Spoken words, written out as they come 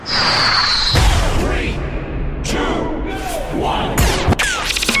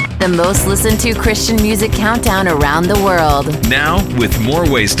the most listened to Christian music countdown around the world. Now, with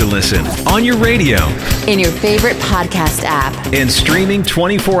more ways to listen on your radio, in your favorite podcast app, and streaming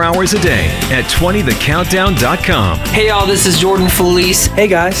 24 hours a day at 20thecountdown.com. Hey, y'all, this is Jordan Felice. Hey,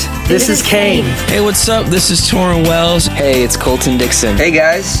 guys, this is Kane. Hey, what's up? This is Torrin Wells. Hey, it's Colton Dixon. Hey,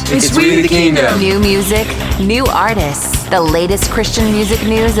 guys, it's We the Kingdom. New music, new artists, the latest Christian music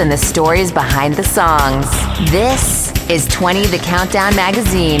news, and the stories behind the songs. This is 20 The Countdown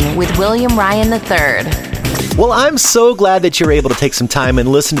Magazine with William Ryan III. Well, I'm so glad that you're able to take some time and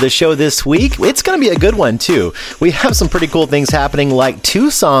listen to the show this week. It's going to be a good one, too. We have some pretty cool things happening, like 2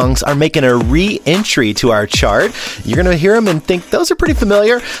 songs are making a re-entry to our chart. You're going to hear them and think those are pretty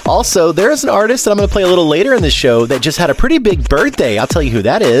familiar. Also, there is an artist that I'm going to play a little later in the show that just had a pretty big birthday. I'll tell you who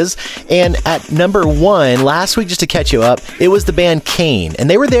that is. And at number 1, last week, just to catch you up, it was the band Kane. And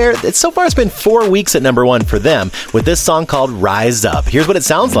they were there. So far, it's been 4 weeks at number 1 for them with this song called Rise Up. Here's what it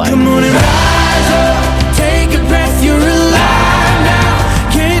sounds like. Come on and rise up. Take a breath, you're alive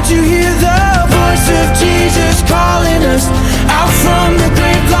now. Can't you hear the voice of Jesus calling us out from the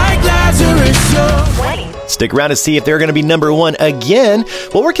grave like Lazarus? Stick around to see if they're going to be number 1 again.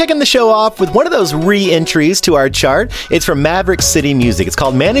 Well, we're kicking the show off with one of those re-entries to our chart. It's from Maverick City Music. It's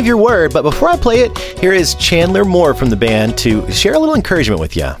called Man of Your Word. But before I play it, here is Chandler Moore from the band to share a little encouragement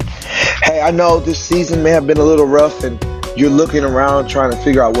with you. Hey, I know this season may have been a little rough and you're looking around trying to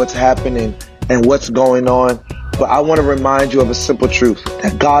figure out what's happening and what's going on. But I want to remind you of a simple truth,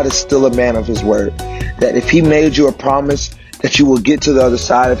 that God is still a man of his word. That if he made you a promise that you will get to the other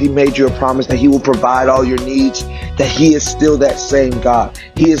side, if he made you a promise that he will provide all your needs, that he is still that same God.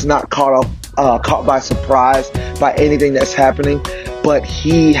 He is not caught by surprise by anything that's happening, but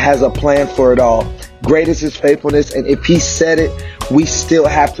he has a plan for it all. Great is his faithfulness, and if he said it, we still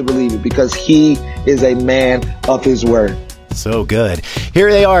have to believe it because he is a man of his word. So good.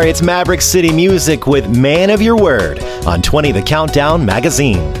 Here they are. It's Maverick City Music with Man of Your Word on 20 The Countdown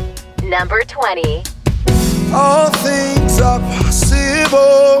Magazine. Number 20. All things are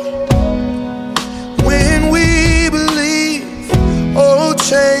possible when we believe. Old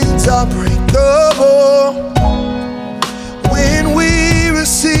chains are breakable when we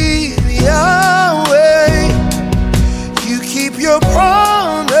receive Yahweh. You keep your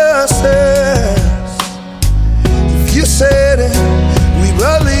promises. If you said it, we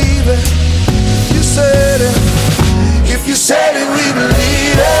believe it. If you said it, if you said it, we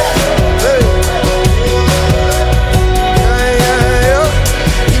believe it. Hey.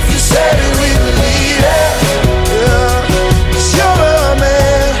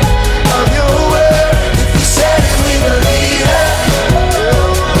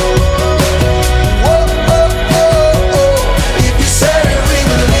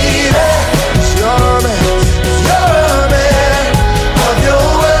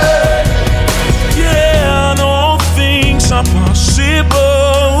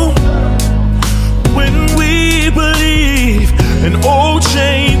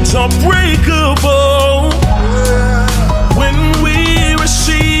 Unbreakable when we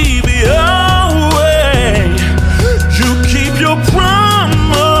receive your way. You keep your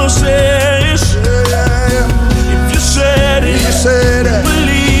promises. If you said it,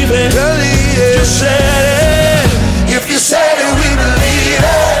 believe it. You said it. If you said it, we believe it.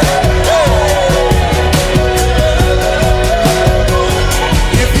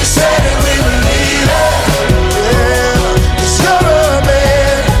 If you said it, we believe it. It's your man.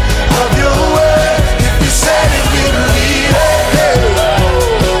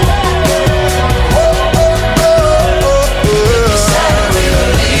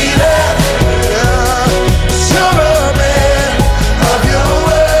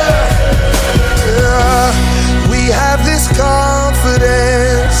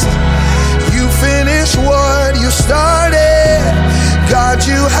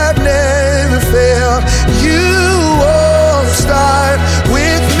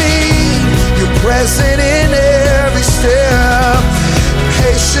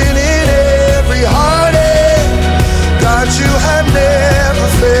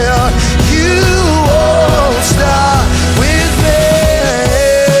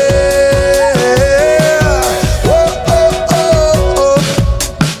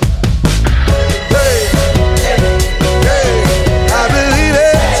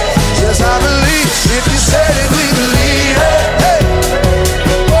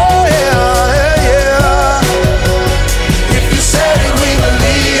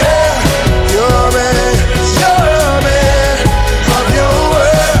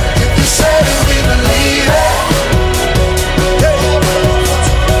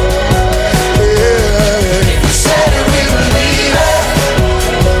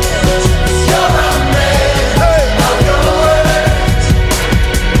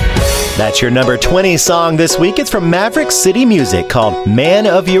 That's your number 20 song this week. It's from Maverick City Music called Man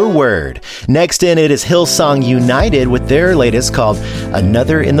of Your Word. Next in, it is Hillsong United with their latest called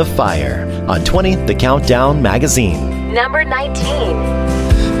Another in the Fire on 20, The Countdown Magazine. Number 19.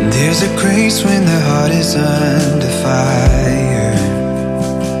 There's a grace when the heart is under fire.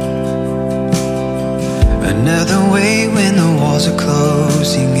 Another way when the walls are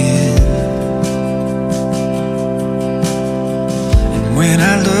closing in. And when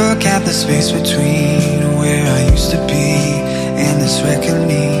I look at the space between where I used to be and this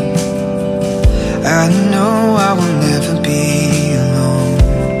reckoning, I know I will never be alone.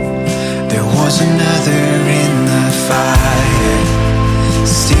 There was another in the fire,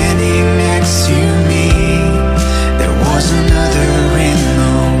 standing next to me. There was another in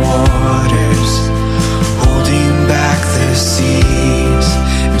the waters, holding back the seas.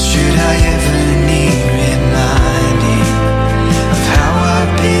 And should I ever need reminding of how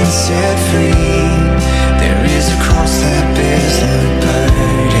I've been set free, there is a cross that bears the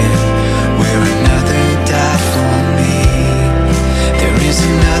burden, where another died for me. There is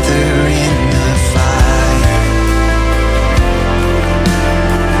another in the fire.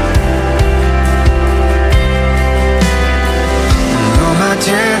 On my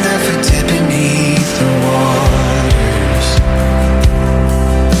turn left for dead beneath the waters,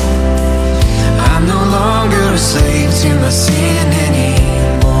 I'm no longer a slave to my sin anymore.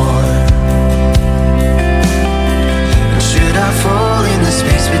 And should I fall in the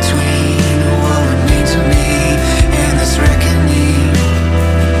space between what remains of me and this reckoning,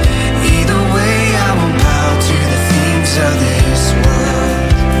 either way I won't bow to the things of this world.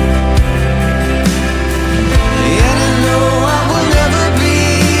 Yet I know I will never be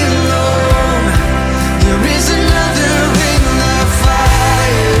alone. There is another in the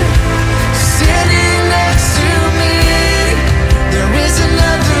fire, standing next to me. There is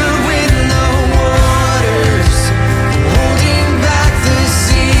another in the waters, holding back the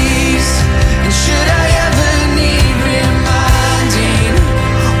seas. And should I ever need reminding,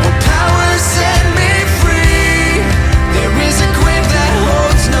 or power set me free, there is a grave that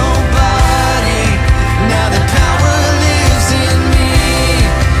holds nobody. Now the power lives in me.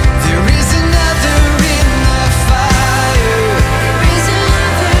 There is another in the fire. There is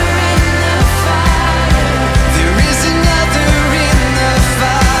another in the fire. There is another in the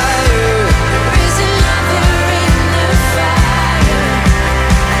fire. There is another in the fire.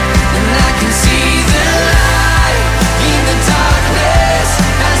 And I can see the light in the darkness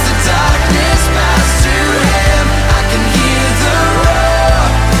as the darkness bows to him. I can hear the roar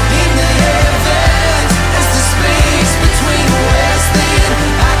in the heavens as the space between west and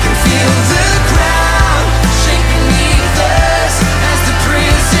I can feel the ground shake beneath us as the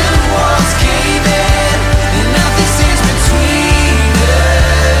prison walls cave in. And nothing stands between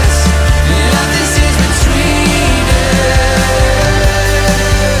us. And nothing stands between us.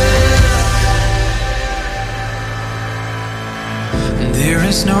 There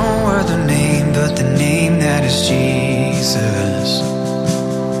is no other name but the name that is Jesus.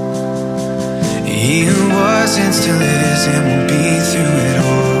 He who was and still is and will be through it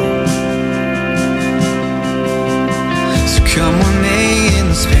all. So come what may in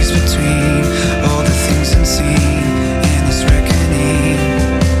the space between all the things unseen and this reckoning.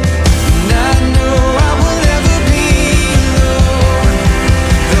 And I know I will never be alone.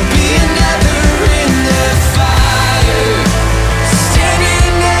 There'll be another in the fire,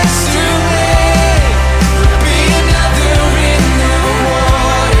 standing next to me. There'll be another in the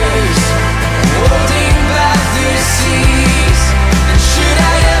waters, holding back the seas. And should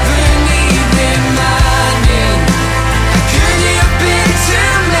I ever need reminding, how could you have been to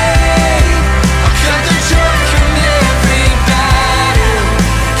me? I'll cut the joke from every battle,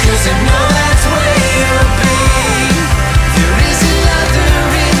 'cause I know that's where you'll be. There is another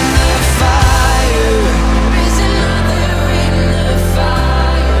in the fire. There is another in the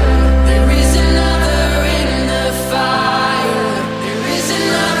fire. There is another in the fire. There is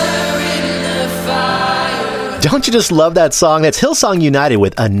another in the fire. Don't you just love that song? That's Hillsong United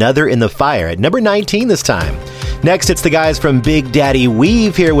with Another in the Fire at number 19 this time. Next, it's the guys from Big Daddy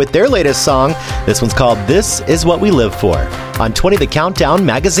Weave here with their latest song. This one's called This Is What We Live For on 20 The Countdown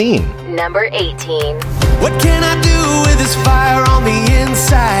Magazine. Number 18. What can I do with this fire on the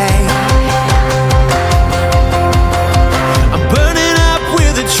inside? I'm burning up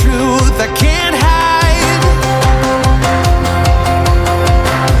with a truth I can't hide.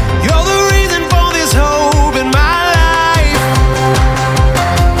 You're the reason for this hope in my life.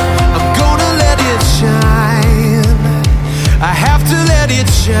 I'm gonna let it shine. I have to let it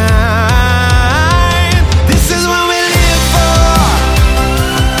shine. This is what we live for,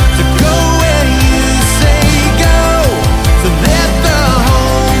 to go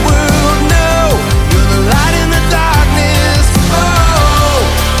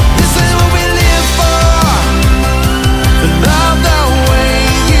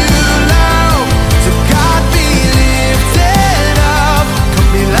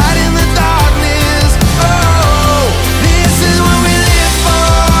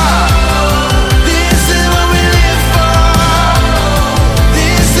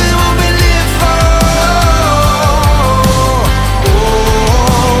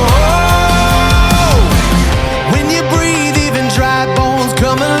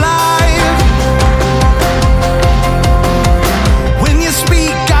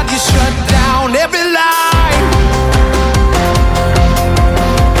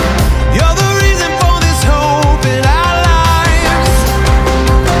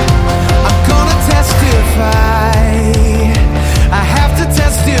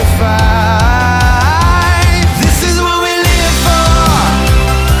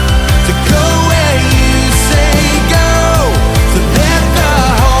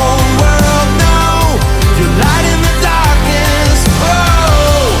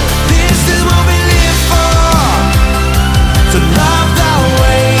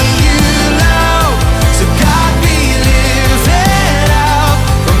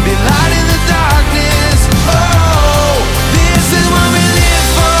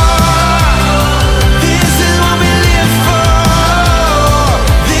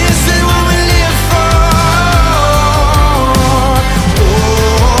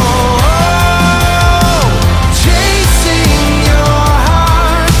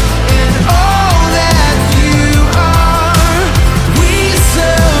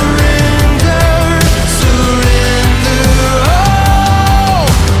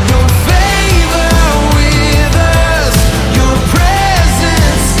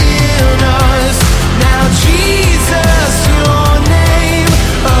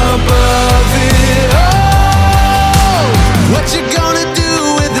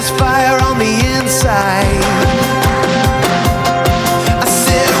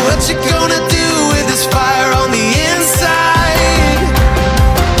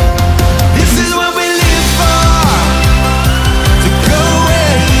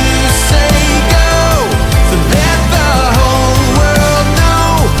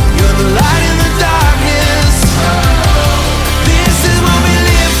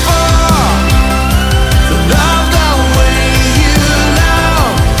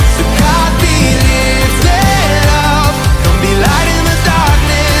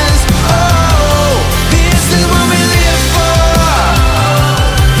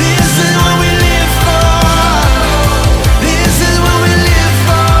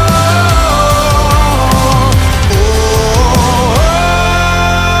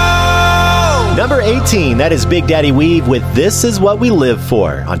 17. That is Big Daddy Weave with This Is What We Live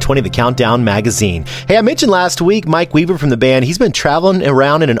For on 20 The Countdown magazine. Hey, I mentioned last week Mike Weaver from the band. He's been traveling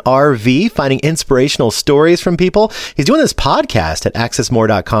around in an RV, finding inspirational stories from people. He's doing this podcast at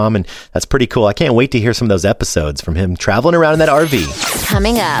accessmore.com, and that's pretty cool. I can't wait to hear some of those episodes from him traveling around in that RV.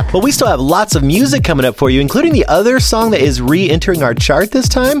 Coming up. But we still have lots of music coming up for you, including the other song that is re-entering our chart this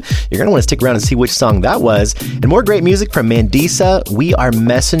time. You're going to want to stick around and see which song that was. And more great music from Mandisa, We Are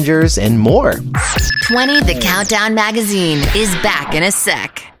Messengers, and more. 20 The Countdown magazine is back in a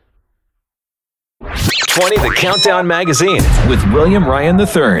sec. 20 The Countdown magazine with William Ryan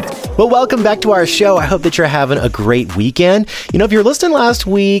III. Well, welcome back to our show. I hope that you're having a great weekend. You know, if you're listening last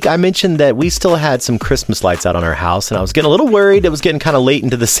week, I mentioned that we still had some Christmas lights out on our house, and I was getting a little worried. It was getting kind of late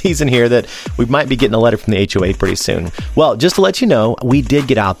into the season here that we might be getting a letter from the HOA pretty soon. Well, just to let you know, we did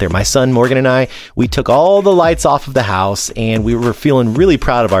get out there. My son, Morgan, and I, we took all the lights off of the house, and we were feeling really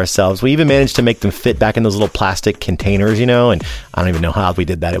proud of ourselves. We even managed to make them fit back in those little plastic containers, you know, and I don't even know how we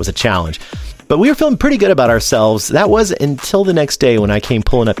did that. It was a challenge. But we were feeling pretty good about ourselves. That was until the next day when I came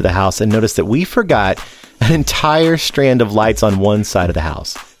pulling up to the house and noticed that we forgot an entire strand of lights on one side of the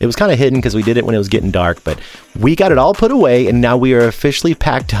house. It was kind of hidden because we did it when it was getting dark, but we got it all put away, and now we are officially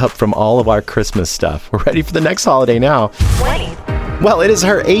packed up from all of our Christmas stuff. We're ready for the next holiday now. 20. Well, it is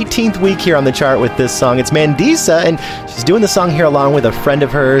her 18th week here on the chart with this song. It's Mandisa, and she's doing the song here along with a friend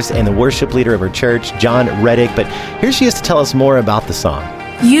of hers and the worship leader of her church, John Reddick. But here she is to tell us more about the song.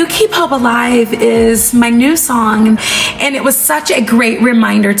 You Keep Hope Alive is my new song, and it was such a great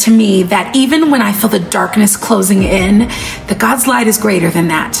reminder to me that even when I feel the darkness closing in, that God's light is greater than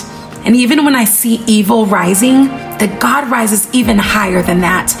that. And even when I see evil rising, that God rises even higher than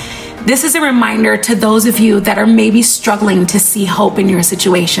that. This is a reminder to those of you that are maybe struggling to see hope in your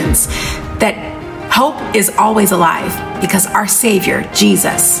situations, that hope is always alive because our Savior,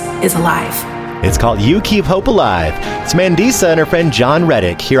 Jesus, is alive. It's called You Keep Hope Alive. It's Mandisa and her friend John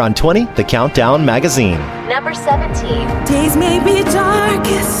Reddick here on 20, The Countdown magazine. Number 17. Days may be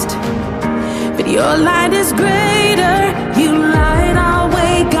darkest, but your light is greater. You light our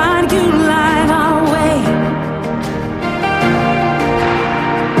way, God, you light our way.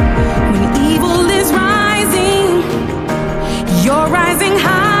 When evil is rising, you're rising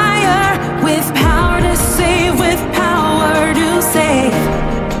higher with power to save, with power to save.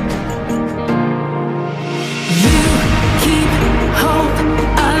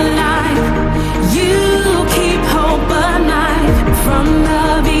 From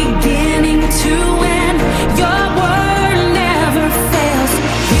the beginning to end, your word never fails.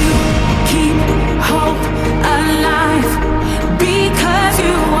 You keep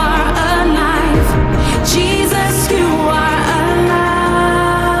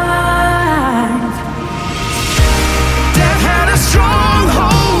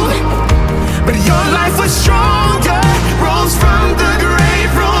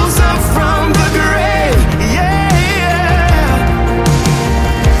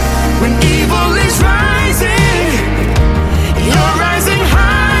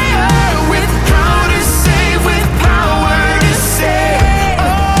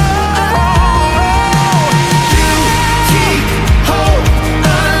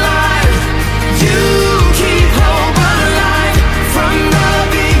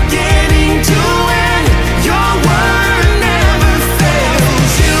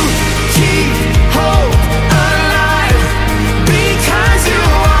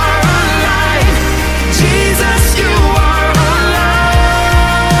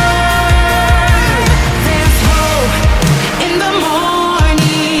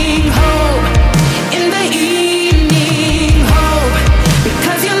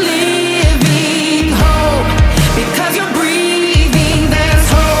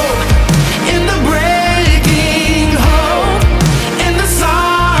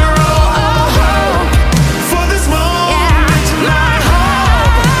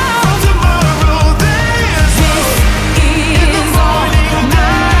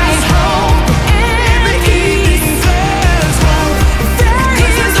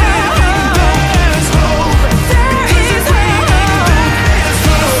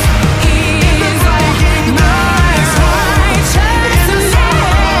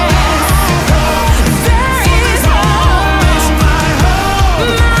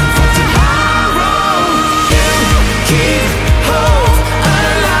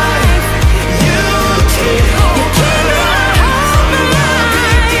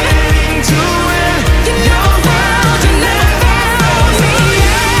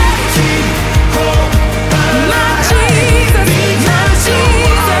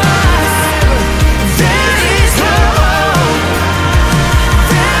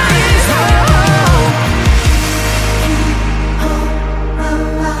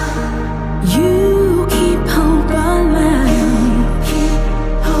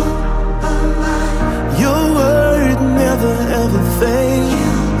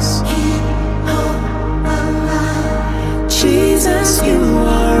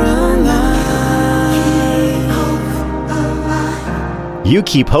You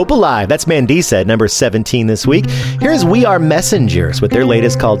Keep Hope Alive. That's Mandisa at number 17 this week. Here's We Are Messengers with their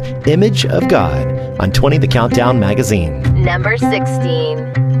latest called Image of God on 20 The Countdown magazine. Number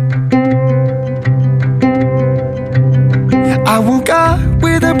 16. I woke up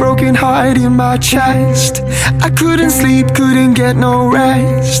with a broken heart in my chest. I couldn't sleep, couldn't get no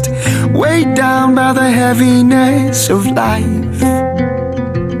rest. Weighed down by the heaviness of life.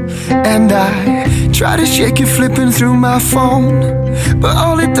 And I try to shake it, flipping through my phone, but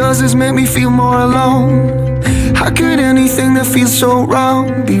all it does is make me feel more alone. How could anything that feels so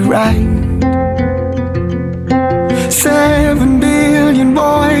wrong be right? 7 billion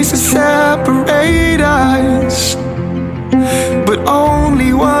voices separate us, but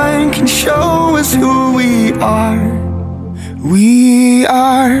only one can show us who we are. We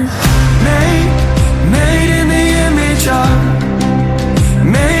are made in the image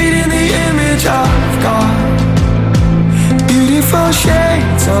of God. Beautiful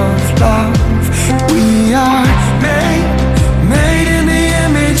shades of love. We are made in the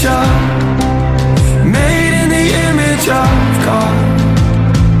image of God.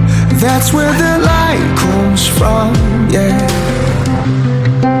 That's where the light comes from, yeah.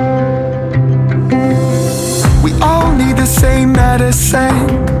 We all need the same medicine.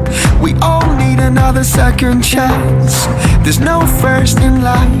 We all need another second chance. There's no first in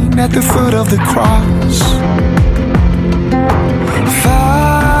line at the foot of the cross.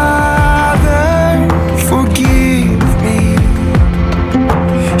 Father, forgive me.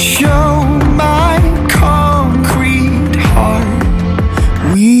 Show my concrete heart.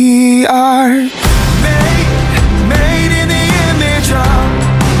 We are made in the image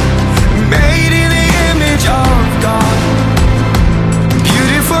of God.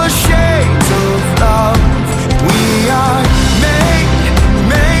 Beautiful shades of love. We are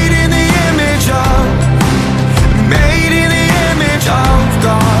made in the image of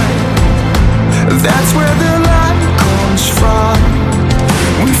God. That's where the light comes from.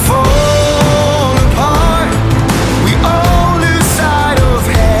 We fall apart, we all lose sight of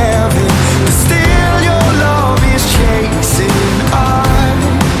heaven, but still your love is chasing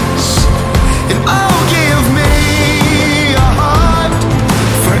us. And oh, give me a heart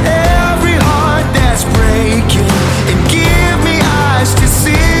for every heart that's breaking, and give me eyes to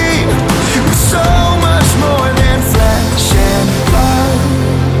see with so much more than flesh and blood.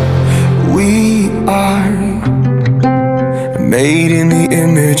 We are made in the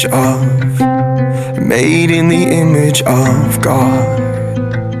image of God.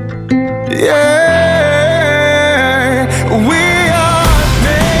 Yeah, we are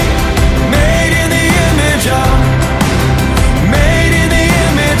made in the image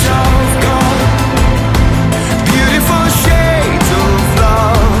of God. Beautiful shades of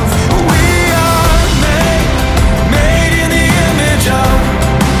love. We are made in the image of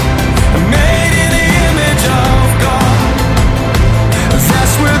God.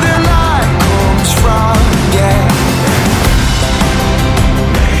 That's where the light comes from, yeah.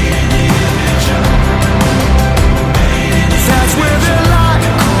 That's where the light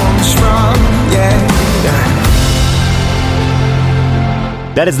comes from, yeah.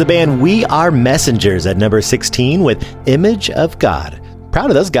 That is the band We Are Messengers at number 16 with Image of God. Proud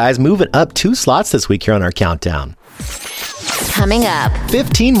of those guys moving up 2 slots this week here on our countdown. Coming up.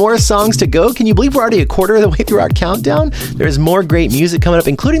 15 more songs to go. Can you believe we're already a quarter of the way through our countdown? There's more great music coming up,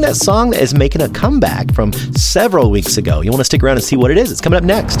 including that song that is making a comeback from several weeks ago. You want to stick around and see what it is? It's coming up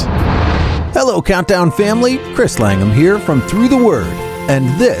next. Hello, Countdown family. Chris Langham here from Through the Word, and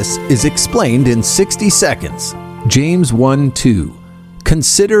this is explained in 60 seconds. James 1:2.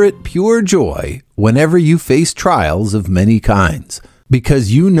 Consider it pure joy whenever you face trials of many kinds,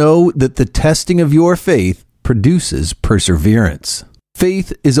 because you know that the testing of your faith produces perseverance.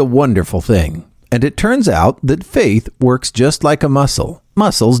 Faith is a wonderful thing, and it turns out that faith works just like a muscle.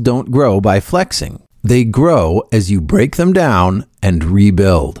 Muscles don't grow by flexing. They grow as you break them down and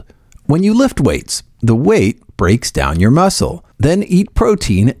rebuild. When you lift weights, the weight breaks down your muscle. Then eat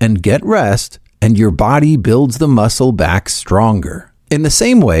protein and get rest, and your body builds the muscle back stronger. In the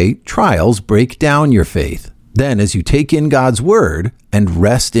same way, trials break down your faith. Then as you take in God's word and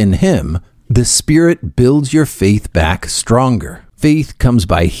rest in Him, the Spirit builds your faith back stronger. Faith comes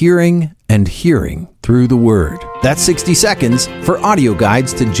by hearing, and hearing through the Word. That's 60 seconds. For audio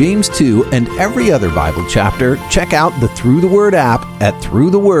guides to James 2 and every other Bible chapter, check out the Through the Word app at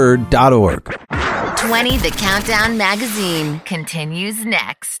throughtheword.org. 20 The Countdown magazine continues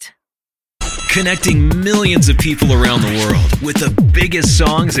next. connecting millions of people around the world with the biggest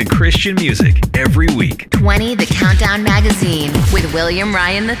songs in Christian music every week. 20 The Countdown Magazine with William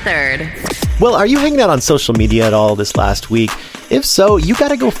Ryan III. Well, are you hanging out on social media at all this last week? If so, you got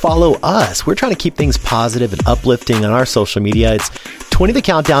to go follow us. We're trying to keep things positive and uplifting on our social media. It's 20 The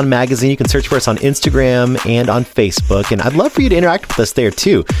Countdown Magazine. You can search for us on Instagram and on Facebook. And I'd love for you to interact with us there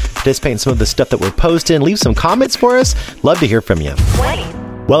too. Participate in some of the stuff that we're posting. Leave some comments for us. Love to hear from you. 20.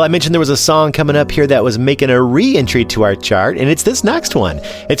 Well, I mentioned there was a song coming up here that was making a re-entry to our chart, and it's this next one.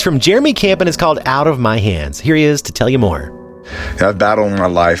 It's from Jeremy Camp, and it's called Out of My Hands. Here he is to tell you more. I've battled my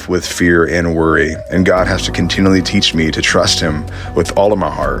life with fear and worry, and God has to continually teach me to trust Him with all of my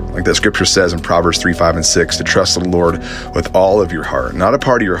heart. Like that scripture says in Proverbs 3, 5, and 6, to trust the Lord with all of your heart. Not a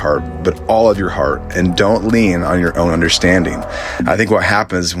part of your heart, but all of your heart, and don't lean on your own understanding. I think what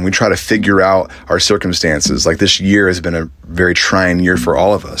happens when we try to figure out our circumstances, like this year has been a very trying year for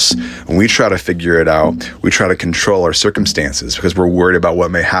all of us. When we try to figure it out, we try to control our circumstances because we're worried about what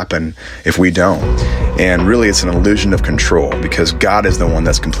may happen if we don't. And really, it's an illusion of control, because God is the one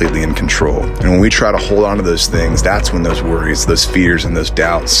that's completely in control. And when we try to hold on to those things, that's when those worries, those fears, and those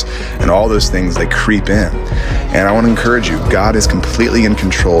doubts, and all those things, they creep in. And I want to encourage you, God is completely in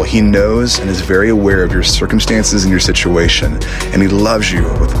control. He knows and is very aware of your circumstances and your situation. And He loves you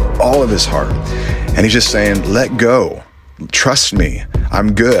with all of His heart. And He's just saying, let go. Trust me.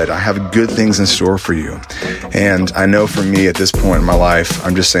 I'm good. I have good things in store for you. And I know for me at this point in my life,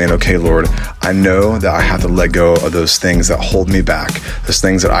 I'm just saying, okay, Lord, I know that I have to let go of those things that hold me back, those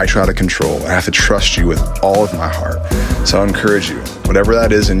things that I try to control. I have to trust you with all of my heart. So I encourage you, whatever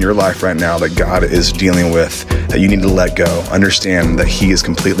that is in your life right now that God is dealing with, that you need to let go, understand that He is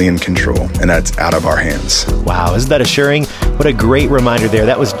completely in control, and that's out of our hands. Wow, isn't that assuring? What a great reminder there.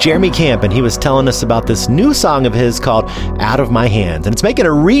 That was Jeremy Camp, and he was telling us about this new song of his called Out of My Hands. And it's making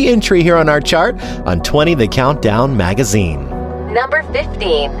a re-entry here on our chart on 20 The Countdown Magazine. Number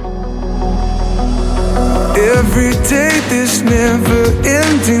 15. Every day this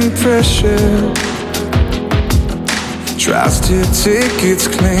never-ending pressure tries to take its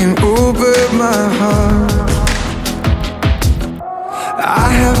claim over my heart.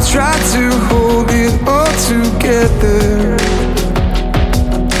 I have tried to hold it all together,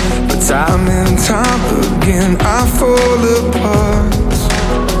 but time and time again I fall apart.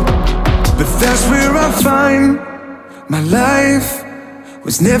 But that's where I find my life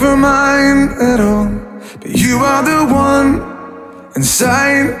was never mine at all. But you are the one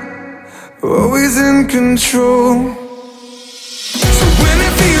inside, always in control. So when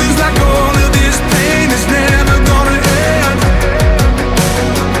it feels like all of this pain is never gonna end,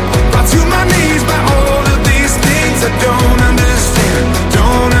 brought to my knees by all of these things I don't understand,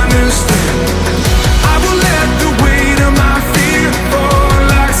 don't understand. I will let the weight of my fear fall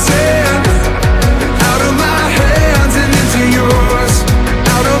like sand, out of my hands and into yours,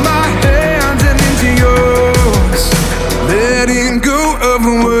 out of my hands and into yours. Letting go of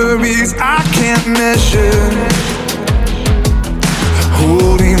worries I can't measure,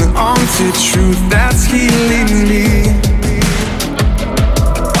 holding on to truth that's healing me,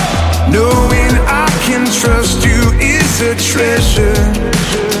 knowing I can trust you is a treasure.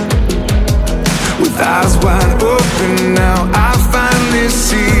 With eyes wide open now I finally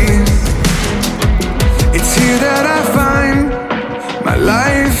see, it's here that I find my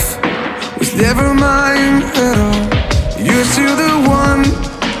life was never mine at all. You're still the one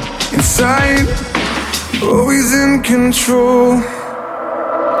inside, always in control.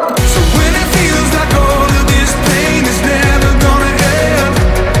 So when it feels like all of this pain is never gonna end,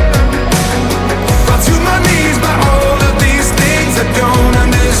 brought to my knees by all of these things I don't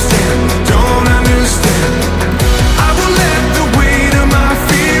understand, don't understand. I will let the weight of my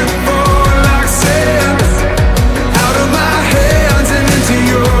fear fall like sand, out of my hands and into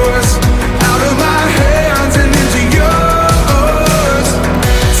yours, out of my hands and into yours.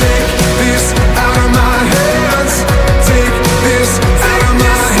 Take this out of my hands, take this out of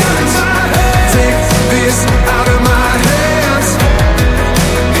my hands, take this out of my hands,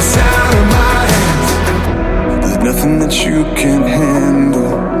 it's out of my hands. There's nothing that you can't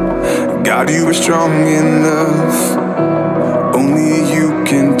handle, God, you are strong enough. Only you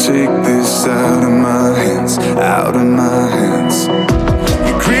can take this out of my hands, out of my hands.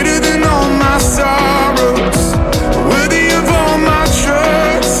 You're greater than all my sorrows, worthy of all my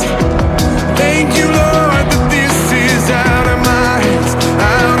trust. Thank you, Lord, that this is out of my hands,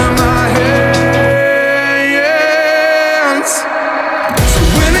 out of my hands. So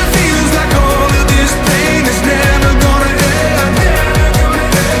when it feels like all of this pain is never gonna end,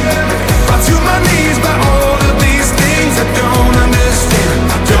 brought to my knees by all of these things I don't understand,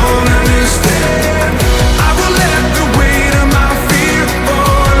 I don't understand.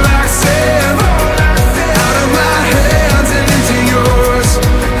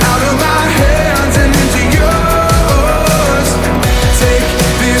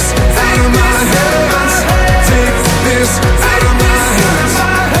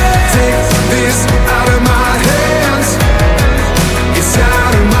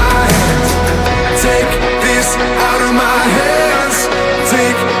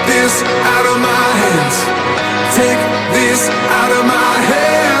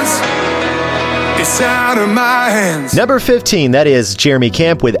 It's out of my hands. Number 15, that is Jeremy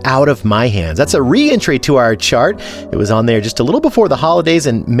Camp with Out of My Hands. That's a re-entry to our chart. It was on there just a little before the holidays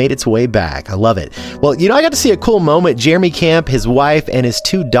and made its way back. I love it. Well, I got to see a cool moment. Jeremy Camp, his wife, and his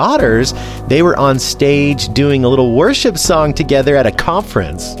 2 daughters, they were on stage doing a little worship song together at a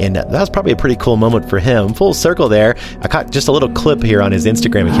conference. And that was probably a pretty cool moment for him. Full circle there. I caught just a little clip here on his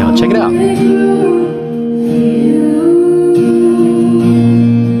Instagram account. Check it out.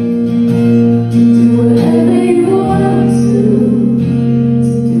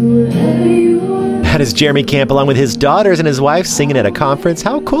 That is Jeremy Camp along with his daughters and his wife singing at a conference.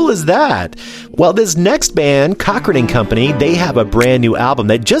 How cool is that? Well, this next band, Cochran & Company, they have a brand new album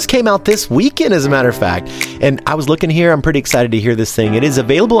that just came out this weekend, as a matter of fact. And I was looking here. I'm pretty excited to hear this thing. It is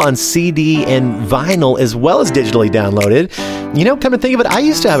available on CD and vinyl as well as digitally downloaded. Come to think of it, I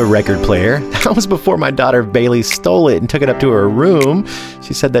used to have a record player. That was before my daughter Bailey stole it and took it up to her room.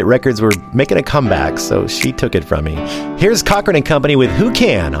 She said that records were making a comeback, so she took it from me. Here's Cochran & Company with Who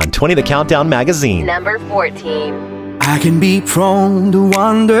Can on 20 The Countdown Magazine. Number 14. I can be prone to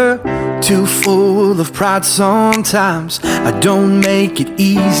wander, too full of pride sometimes. I don't make it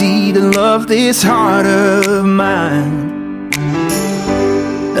easy to love this heart of mine.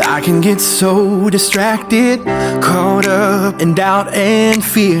 I can get so distracted, caught up in doubt and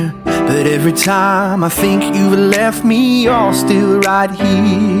fear. But every time I think you've left me, you're still right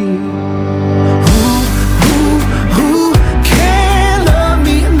here. Who can love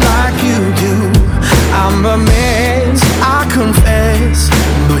me like you do? I'm a mess, I confess,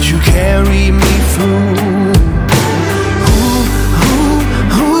 but you carry me through.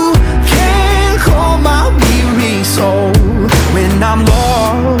 Who can calm my weary soul when I'm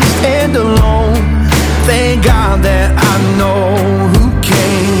lost and alone? Thank God that I know who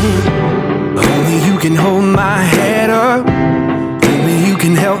can. Only you can hold my head up. Only you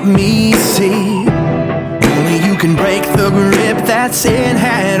can help me see. Only you can break the grip that sin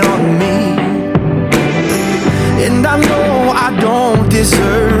had on me. And I know I don't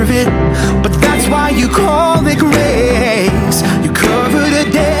deserve it, but that's why you call it grace. You covered a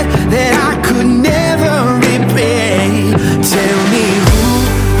debt that I could never repay. Tell me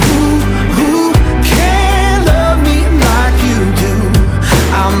who can love me like you do?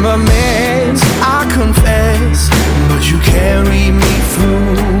 I'm a mess, I confess, but you carry me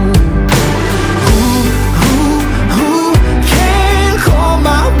through. Who can calm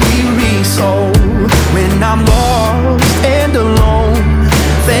my weary soul when I'm lost and alone?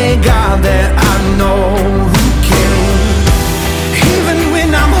 Thank God that I know who can. Even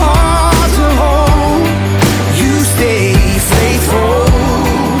when I'm hard to hold, you stay faithful.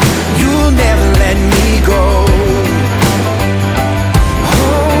 You'll never let me go.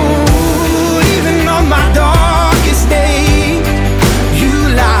 Oh, even on my darkest day, you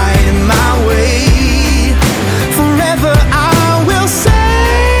light in my way. Forever I will say,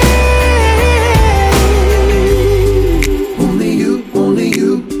 only you, only you,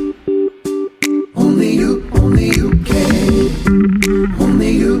 only you, only you can.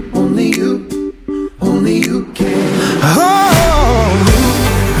 Only you, only you, only you can. Oh,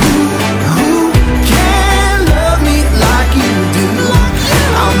 who can love me like you do?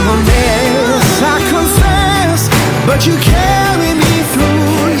 I'm a mess, I confess, but you carry me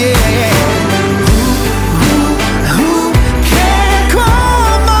through, yeah. Who can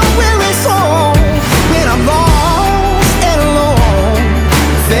calm my weary soul when I'm lost and alone?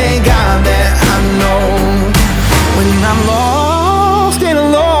 Thank God that I know when I'm lost and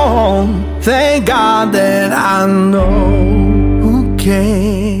alone. Thank God that I know who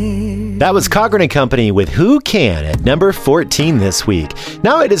can. That was Cochran & Company with Who Can at number 14 this week.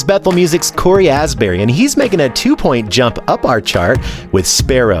 Now it is Bethel Music's Corey Asbury, and he's making a 2-point jump up our chart with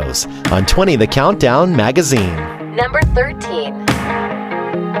Sparrows on 20 The Countdown Magazine. Number 13.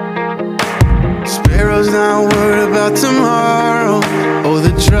 Sparrows not worried about tomorrow or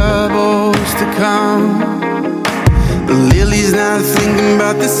the troubles to come. The lily's not thinking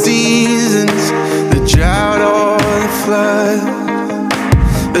about the seasons, the drought or the flood.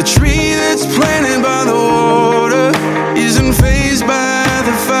 The tree that's planted by the water isn't fazed by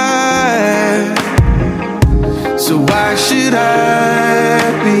the fire. So why should I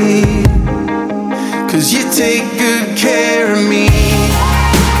be? 'Cause you take good care of me.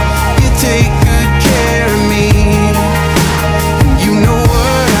 You take good care of me. You know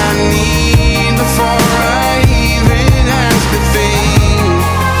what I need before I even ask a thing.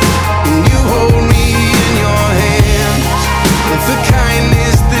 And you hold me in your hands with a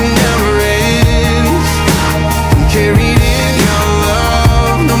kindness that never ends. I'm carried in your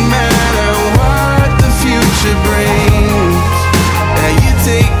love no matter what the future brings. Yeah, you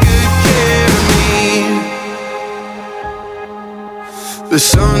take good care of me.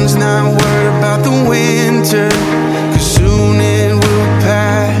 sun's not worried about the winter, 'cause soon it will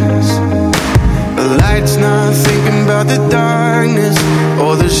pass. The light's not thinking about the darkness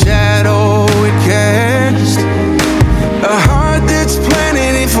or the shadow it casts. A heart that's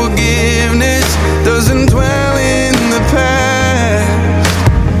planted in forgiveness doesn't dwell in the past.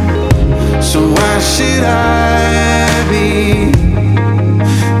 So why should I be?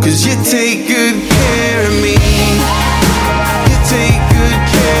 'Cause you take good care of me. You take good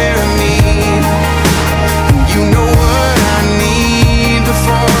care of me. You know what I need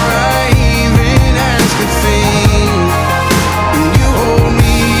before I even ask a thing. And you hold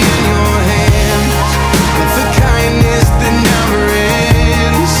me in your hands with a kindness that never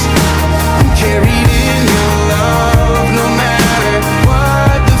ends. I'm carried in your love no matter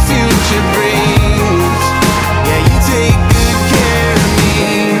what the future brings. Yeah, you take good care of me.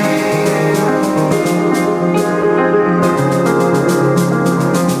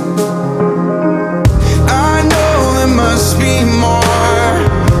 I know there must be more,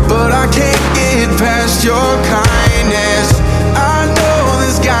 but I can't get past your kindness. I know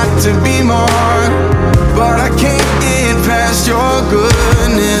there's got to be more, but I can't get past your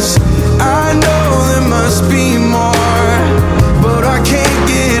goodness. I know there must be more, but I can't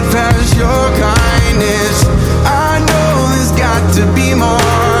get past your kindness. I know there's got to be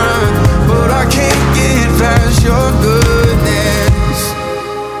more, but I can't get past your goodness.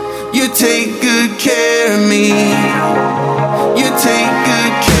 You take good care of me. You take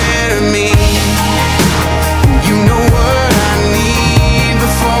good care of me. You know what I need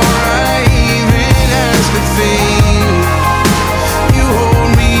before I even ask a thing. You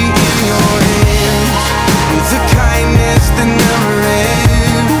hold me in your hands with a kindness that never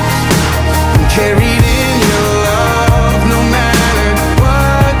ends. I'm carried in your love no matter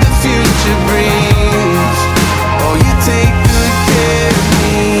what the future brings. Oh, you take good care of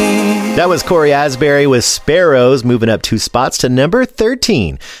me. That was Corey Asbury with Sparrows, moving up 2 spots to number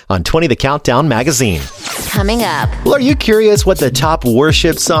 13 on 20 The Countdown magazine. Coming up, Well, are you curious what the top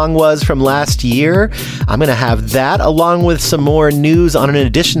worship song was from last year? I'm going to have that along with some more news on an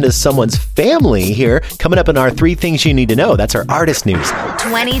addition to someone's family here coming up in our 3 Things You Need to Know. That's our artist news.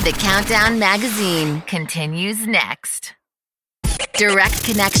 20 The Countdown magazine continues next. Direct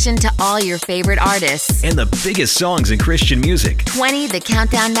connection to all your favorite artists. And the biggest songs in Christian music. 20 The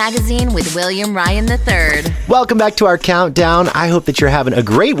Countdown magazine with William Ryan III. Welcome back to our countdown. I hope that you're having a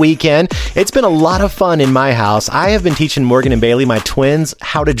great weekend. It's been a lot of fun in my house. I have been teaching Morgan and Bailey, my twins,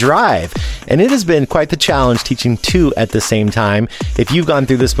 how to drive. And it has been quite the challenge teaching 2 at the same time. If you've gone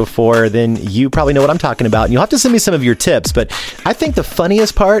through this before, then you probably know what I'm talking about. And you'll have to send me some of your tips. But I think the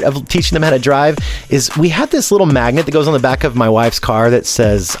funniest part of teaching them how to drive is we had this little magnet that goes on the back of my wife's car that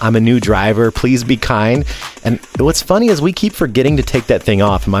says, "I'm a new driver, please be kind." And what's funny is we keep forgetting to take that thing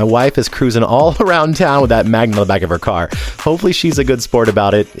off. My wife is cruising all around town with that magnet on the back of her car. Hopefully she's a good sport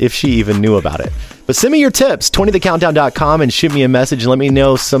about it, if she even knew about it. But send me your tips, 20thecountdown.com, and shoot me a message and let me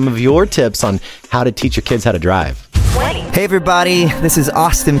know some of your tips on how to teach your kids how to drive. Hey everybody, this is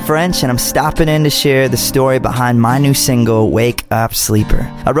Austin French, and I'm stopping in to share the story behind my new single, Wake Up Sleeper.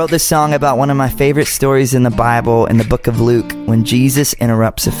 I wrote this song about one of my favorite stories in the Bible, in the book of Luke, when Jesus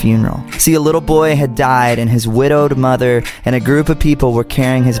interrupts a funeral. See, a little boy had died, and his widowed mother and a group of people were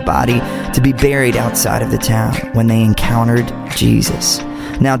carrying his body to be buried outside of the town when they encountered Jesus.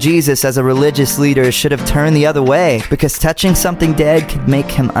 Now, Jesus, as a religious leader, should have turned the other way because touching something dead could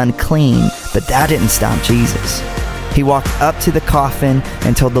make him unclean, but that didn't stop Jesus. He walked up to the coffin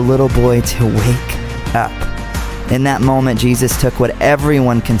and told the little boy to wake up. In that moment, Jesus took what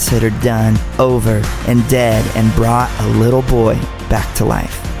everyone considered done, over, and dead and brought a little boy back to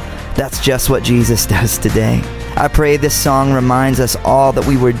life. That's just what Jesus does today. I pray this song reminds us all that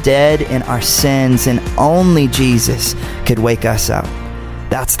we were dead in our sins and only Jesus could wake us up.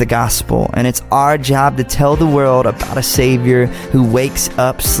 That's the gospel, and it's our job to tell the world about a Savior who wakes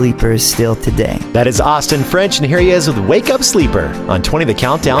up sleepers still today. That is Austin French, and here he is with Wake Up Sleeper on 20 The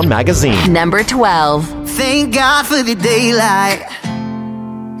Countdown magazine. Number 12. Thank God for the daylight.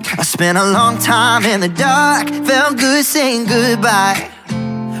 I spent a long time in the dark, felt good saying goodbye,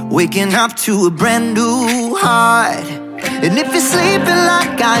 waking up to a brand new heart. And if you're sleeping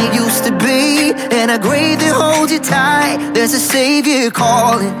like I used to be, in a grave that holds you tight, there's a Savior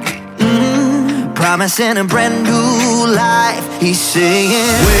calling, promising a brand new life. He's saying,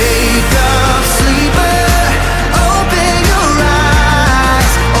 wake up, sleeper, open your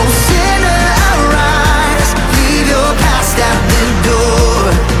eyes. Oh, sinner, arise, leave your past at the door.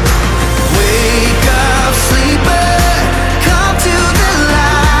 Wake up, sleeper, come to the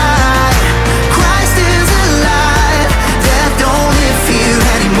light. Christ is alive, death don't live here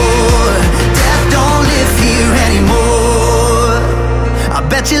anymore.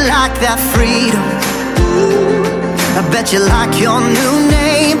 bet you like that freedom. I bet you like your new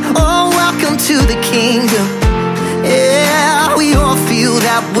name. Oh, welcome to the kingdom. Yeah, we all feel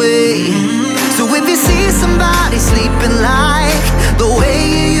that way. So if you see somebody sleeping like the way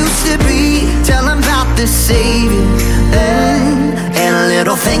you used to be, tell them about the Savior and a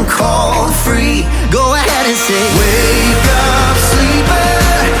little thing called free. Go ahead and say, wake up, sleeper.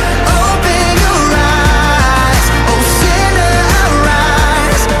 Open your eyes. Oh, sinner,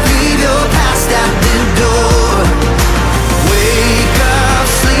 arise. Leave your past at the door. Wake up,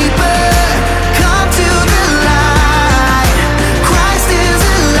 sleeper. Come to the light. Christ is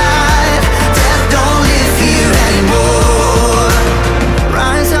alive. Death don't live here anymore.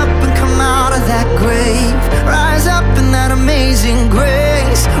 Rise up and come out of that grave. Rise up in that amazing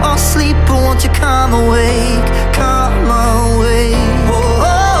grace. Oh, sleeper, won't you come awake? Come awake.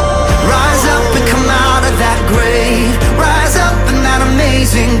 Oh, rise up and come out of that grave. Rise up in that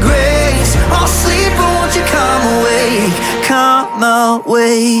amazing grace. Oh, sleeper, won't you come awake? Come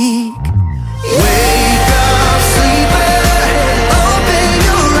awake. Wake up, sleeper. Open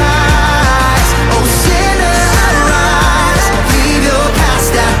your eyes. Oh, sinner, arise. Leave your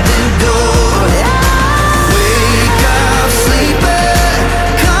past at the door. Wake up, sleeper.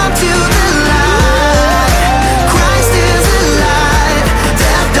 Come to the light. Christ is alive.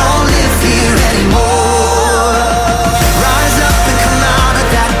 Death don't live here anymore. Rise up and come out of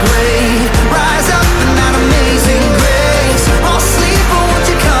that grave. Rise up in that amazing grace. Oh, sleeper, won't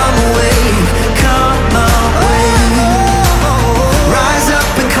you come awake? Come awake. Rise up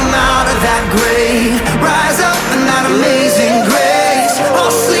and come out of that grave. Rise up in that amazing grace. Oh,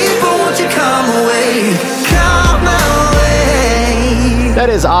 sleeper, won't you come awake? Come awake. That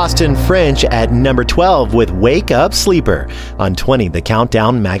is Austin French at number 12 with Wake Up Sleeper on 20, The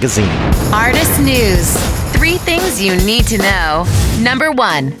Countdown Magazine. Artist News. 3 things you need to know. Number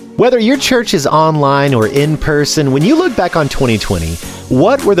 1. Whether your church is online or in person, when you look back on 2020,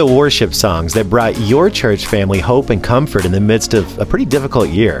 what were the worship songs that brought your church family hope and comfort in the midst of a pretty difficult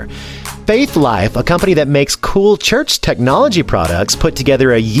year? Faith Life, a company that makes cool church technology products, put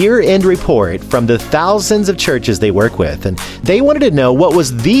together a year-end report from the thousands of churches they work with. And they wanted to know what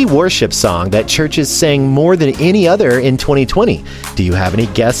was the worship song that churches sang more than any other in 2020. Do you have any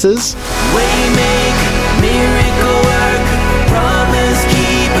guesses? Waymaker, miracle worker, promise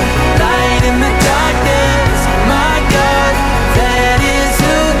keeper, light in the darkness. My God, that is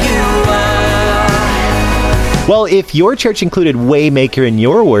who you are. Well, if your church included Waymaker in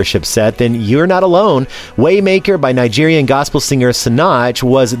your worship set, then you're not alone. Waymaker by Nigerian gospel singer Sinach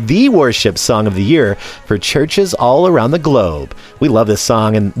was the worship song of the year for churches all around the globe. We love this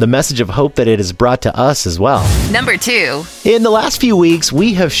song and the message of hope that it has brought to us as well. Number 2. In the last few weeks,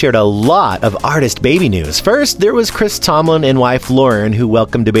 we have shared a lot of artist baby news. First, there was Chris Tomlin and wife Lauren, who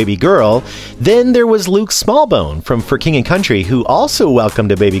welcomed a baby girl. Then there was Luke Smallbone from For King and Country, who also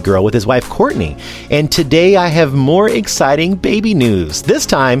welcomed a baby girl with his wife Courtney. And today I have more exciting baby news. This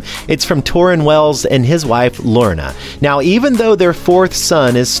time, it's from Torrin Wells and his wife Lorna. Now, even though their 4th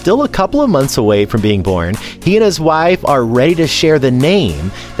son is still a couple of months away from being born, he and his wife are ready to share the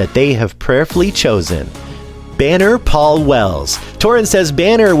name that they have prayerfully chosen. Banner Paul Wells. Torrin says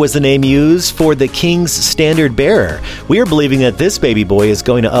Banner was the name used for the King's standard bearer. We are believing that this baby boy is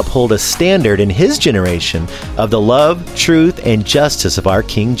going to uphold a standard in his generation of the love, truth, and justice of our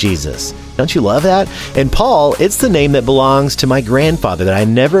King Jesus. Don't you love that? And Paul, it's the name that belongs to my grandfather that I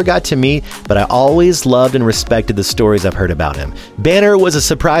never got to meet, but I always loved and respected the stories I've heard about him. Banner was a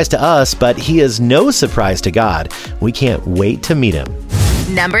surprise to us, but he is no surprise to God. We can't wait to meet him.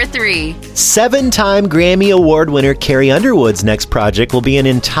 Number 3. 7-time Grammy Award winner Carrie Underwood's next project will be an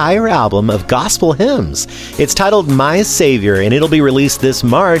entire album of gospel hymns. It's titled My Savior, and it'll be released this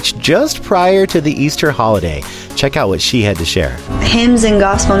March, just prior to the Easter holiday. Check out what she had to share. Hymns and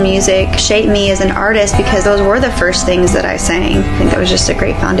gospel music shaped me as an artist because those were the first things that I sang. I think that was just a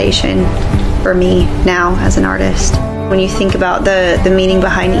great foundation for me now as an artist. When you think about the meaning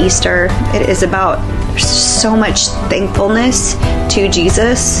behind Easter, it is about so much thankfulness to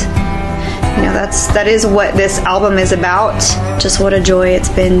Jesus. You know, that is what this album is about. Just what a joy it's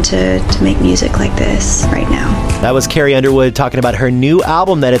been to make music like this right now. That was Carrie Underwood talking about her new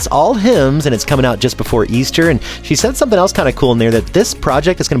album that it's all hymns and it's coming out just before Easter. And she said something else kind of cool in there, that this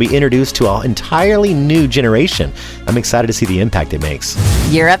project is going to be introduced to an entirely new generation. I'm excited to see the impact it makes.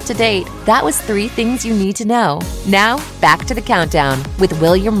 You're up to date. That was 3 things you need to know. Now, back to the countdown with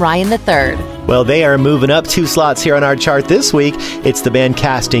William Ryan III. Well, they are moving up 2 slots here on our chart this week. It's the band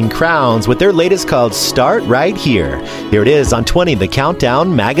Casting Crowns with their latest called Start Right Here. Here it is on 20, The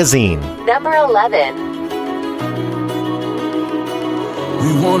Countdown Magazine. Number 11.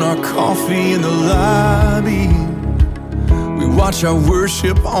 We want our coffee in the lobby. We watch our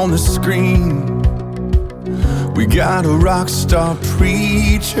worship on the screen. We got a rock star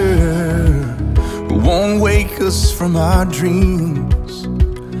preacher who won't wake us from our dreams.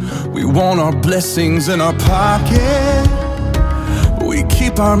 We want our blessings in our pocket. We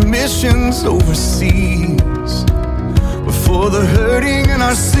keep our missions overseas. But for the hurting in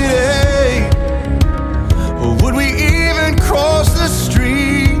our city, or would we even cross the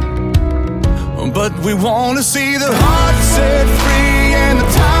street? But we want to see the heart set free and the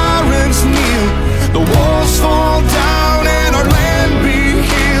tyrants kneel, the walls fall down and our land be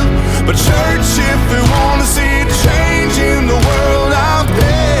healed. But church, if we want to see a change in the world out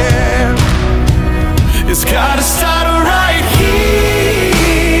there, it's gotta start right here.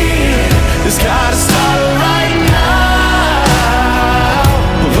 It's gotta start right now.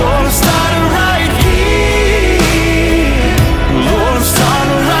 Lord, I'm starting right here. Lord, I'm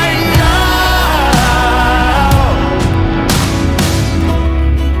starting right now.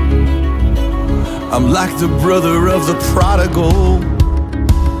 I'm like the brother of the prodigal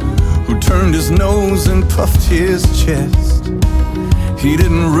who turned his nose and puffed his chest. He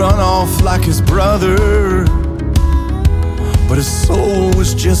didn't run off like his brother, but his soul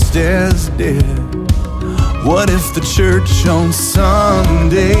was just as dead. What if the church on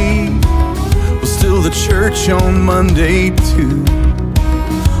Sunday was still the church on Monday too?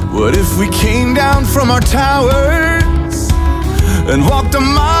 What if we came down from our towers and walked a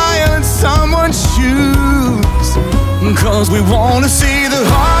mile in someone's shoes? 'Cause we want to see the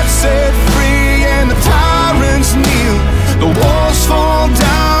heart set free and the tyrants kneel, the walls fall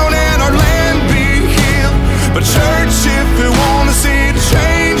down and our land be healed. But church, if we want to see a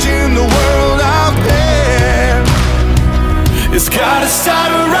change in the world out there, it's gotta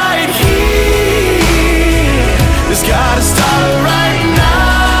start right here. It's gotta start right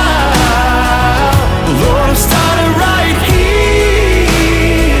now. Lord, I'm starting right here.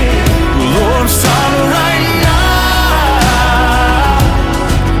 Lord, I'm starting right now.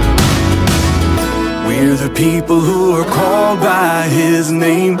 We're the people who are called by His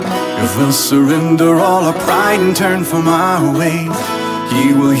name. If we'll surrender all our pride and turn from our ways,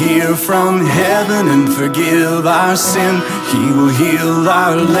 He will hear from heaven and forgive our sin. He will heal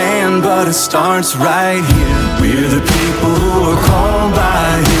our land, but it starts right here. We're the people who are called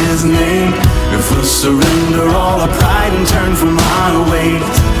by His name. If we'll surrender all our pride and turn from our ways,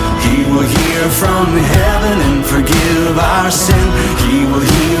 He will hear from heaven and forgive our sin. He will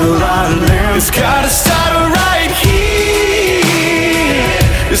heal our land. It's gotta start right here.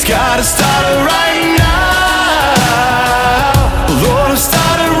 It's gotta start right now. Lord, I'm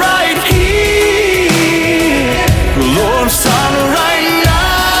starting right here. Lord, I'm starting right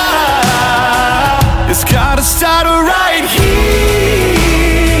now. It's gotta start right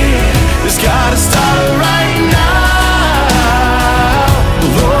here. It's gotta start right now.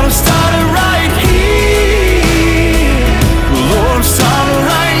 Lord, I'm starting right here. Lord, I'm starting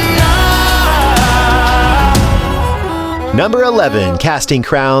right now. Number 11, Casting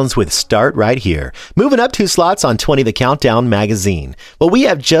Crowns with Start Right Here. Moving up 2 slots on 20 The Countdown magazine. Well, we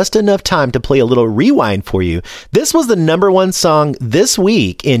have just enough time to play a little rewind for you. This was the number 1 song this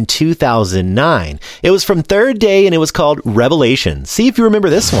week in 2009. It was from Third Day and it was called Revelation. See if you remember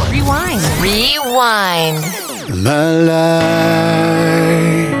this one. Rewind. Rewind. My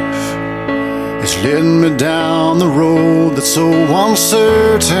life is leading me down the road that's so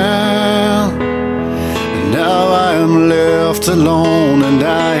uncertain. Now I am left alone and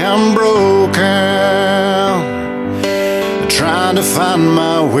I am broken, trying to find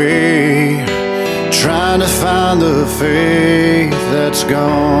my way, trying to find the faith that's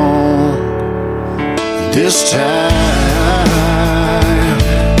gone. This time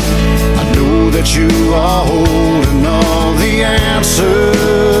I know that you are holding all the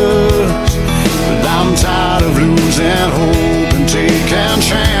answers, but I'm tired of losing hope and taking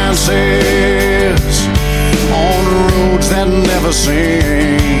chances on the roads that never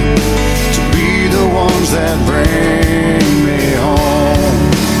seem to be the ones that bring me home.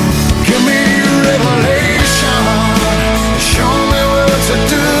 Give me revelation, show me what to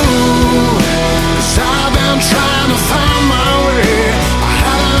do, 'cause I've been trying to find my way, I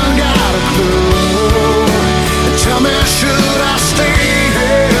haven't got a clue. Tell me, should I stay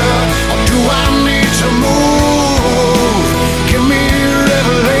here or do I need to move? Give me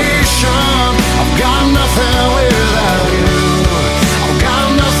revelation, I've got nothing without you. I've got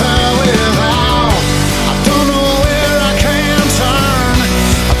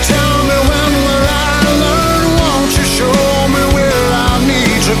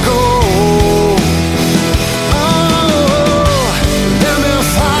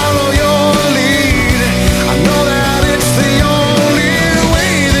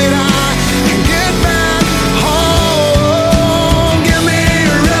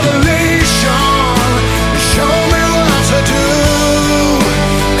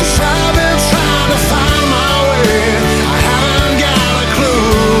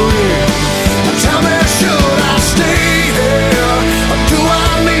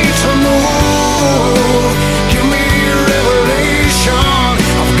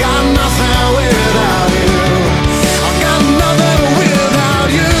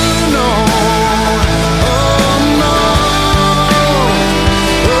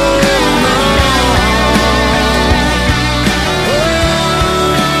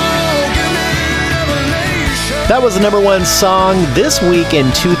That was the number one song this week in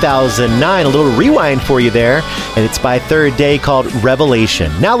 2009. A little rewind for you there, and it's by Third Day called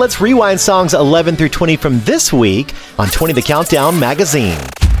Revelation. Now let's rewind songs 11 through 20 from this week on 20 The Countdown magazine.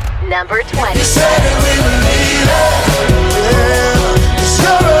 Number 20.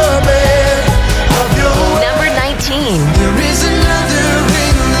 Number 19. There is another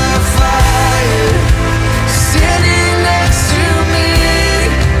in the fire, sitting next to me.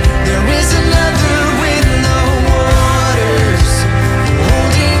 There is another in the waters,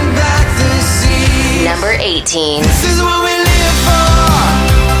 holding back the sea. Number 18. This is what we live for,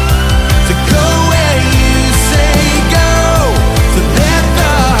 to go where you say go, to let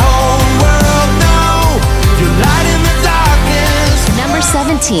the whole world know you're light in the darkness. Number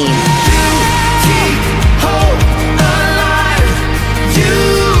 17.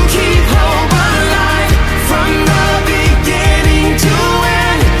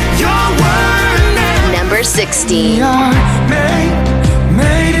 Number 16. We are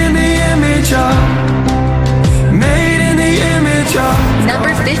made in the image of, made in the image of.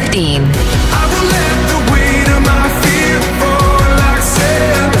 Number 15. I will let the weight of my fear fall like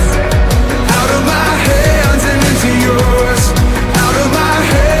sand, out of my hands and into yours, out of my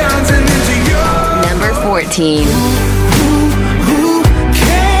hands and into yours. Number 14. Who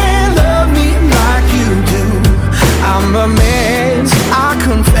can love me like you do? I'm a mess, I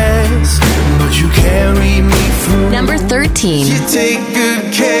confess, but you carry me through. Number 13. You take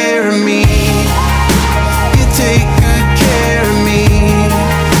good care of me. You take good care of me.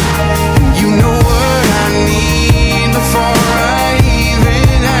 You know what I need before I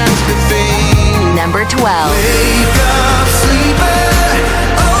even ask a thing. Number 12. Wake up, sleeper.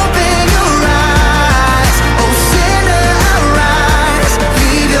 Open your eyes. Oh, sinner, arise.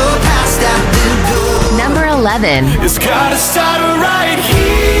 Leave your past at the door. Number 11. It's gotta start right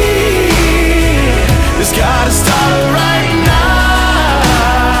here. It's gotta start right now.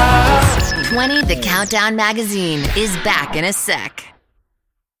 20 The Countdown magazine is back in a sec.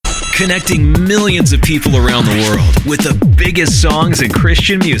 Connecting millions of people around the world with the biggest songs in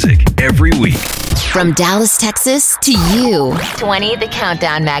Christian music every week. From Dallas, Texas to you. 20 The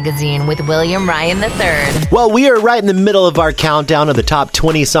Countdown magazine with William Ryan III. Well, we are right in the middle of our countdown of the top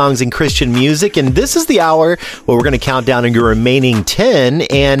 20 songs in Christian music, and this is the hour where we're going to count down on your remaining 10,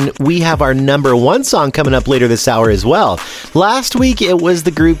 and we have our number one song coming up later this hour as well. Last week, it was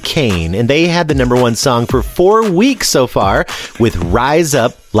the group Cain, and they had the number one song for 4 weeks so far with Rise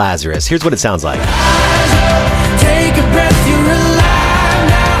Up, Lazarus. Here's what it sounds like. Take a breath, you're alive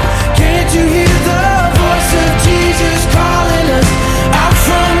now. Can't you hear the voice of Jesus calling us out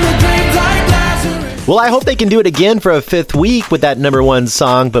from the grave like Lazarus? Well, I hope they can do it again for a fifth week with that number one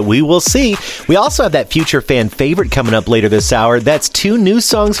song, but we will see. We also have that future fan favorite coming up later this hour. That's 2 new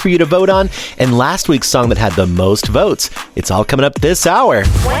songs for you to vote on, and last week's song that had the most votes. It's all coming up this hour.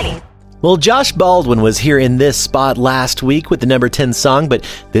 20. Well, Josh Baldwin was here in this spot last week with the number 10 song, but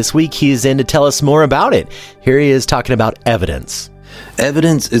this week he's in to tell us more about it. Here he is talking about Evidence.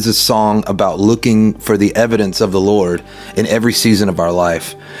 Evidence is a song about looking for the evidence of the Lord in every season of our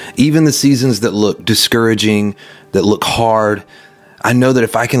life. Even the seasons that look discouraging, that look hard, I know that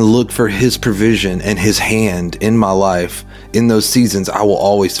if I can look for His provision and His hand in my life, in those seasons, I will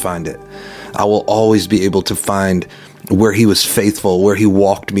always find it. I will always be able to find where He was faithful, where He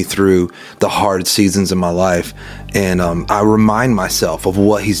walked me through the hard seasons of my life. And I remind myself of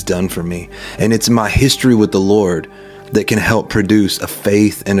what He's done for me. And it's my history with the Lord that can help produce a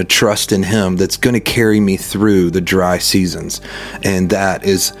faith and a trust in Him that's going to carry me through the dry seasons. And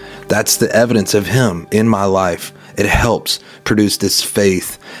that's the evidence of Him in my life. It helps produce this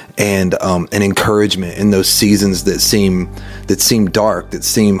faith and an encouragement in those seasons that seem dark, that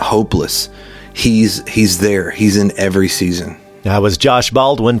seem hopeless. He's there. He's in every season. That was Josh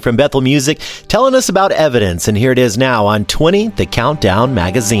Baldwin from Bethel Music telling us about Evidence, and here it is now on 20 The Countdown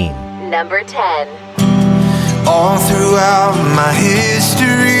magazine. Number 10. All throughout my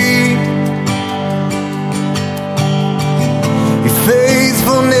history, Your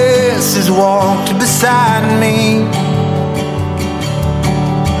faithfulness has walked beside me.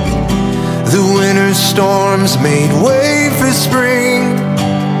 The winter storms made way for spring.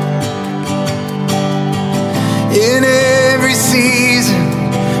 In every season,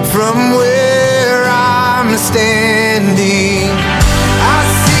 from where I'm standing, I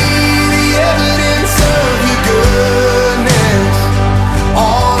see the evidence of Your goodness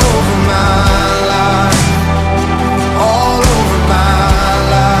all over my life, all over my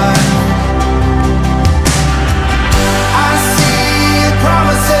life. I see Your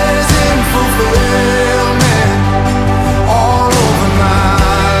promises in fulfillment all over my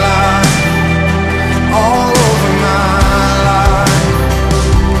life, all over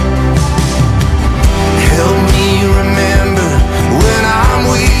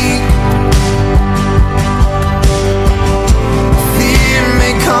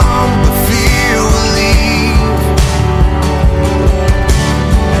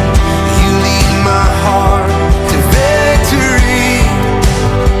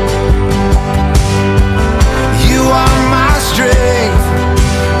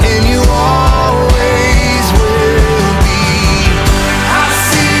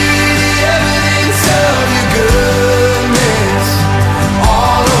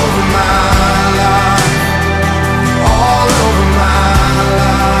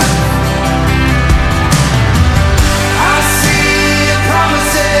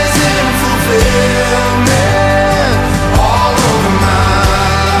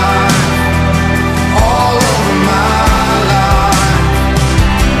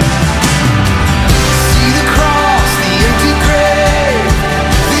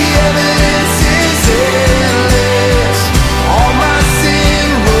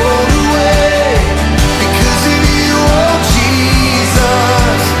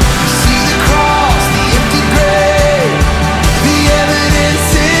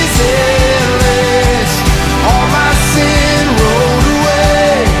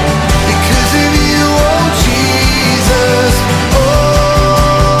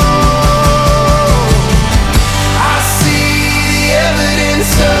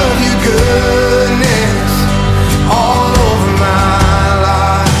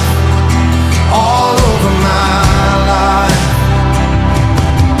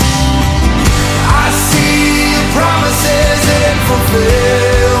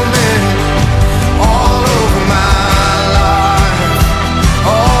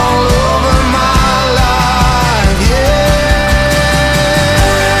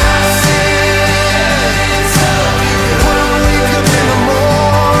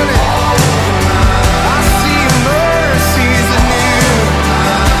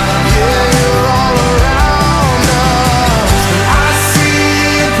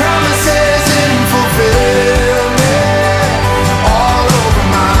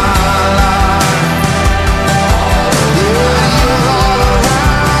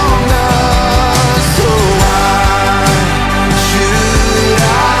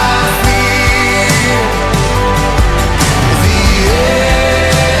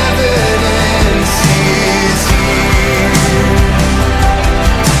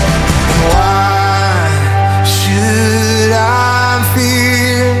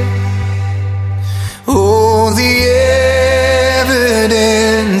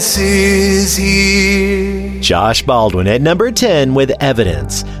Josh Baldwin at number 10 with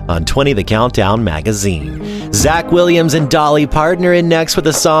Evidence on 20 The Countdown magazine. Zach Williams and Dolly Parton are in next with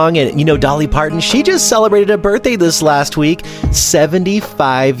a song. And you know, Dolly Parton, she just celebrated a birthday this last week,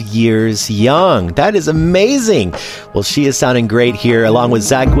 75 years young. That is amazing. Well, she is sounding great here along with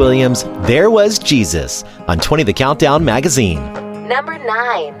Zach Williams. There Was Jesus on 20 The Countdown magazine. Number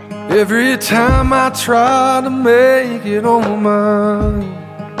 9. Every time I try to make it on mine,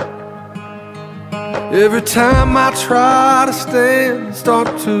 every time I try to stand, start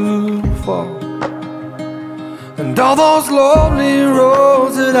to fall. And all those lonely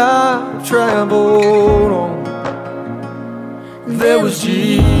roads that I've traveled on, there was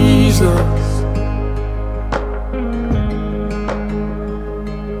Jesus.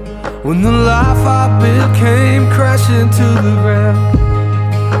 When the life I built came crashing to the ground,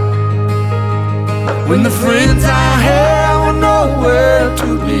 when the friends I had were nowhere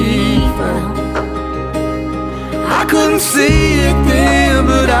to be found, I couldn't see it then,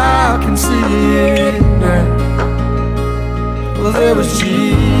 but I can see it now. Well, there was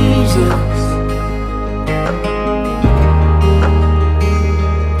Jesus.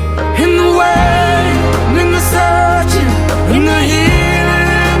 In the waiting, in the searching, in the healing,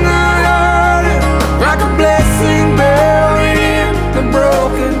 in the hurting, like a blessing buried in the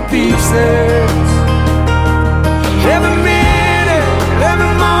broken pieces. Every minute,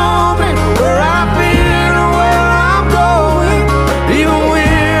 every moment, where I've been or where I'm going, even when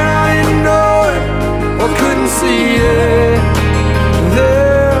I didn't know it or couldn't see it,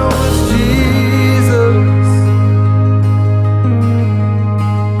 there was Jesus.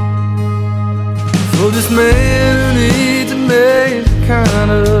 For this man who needs a man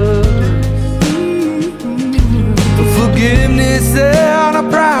kind of the forgiveness and a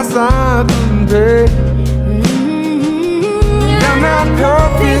price I couldn't pay. I'm not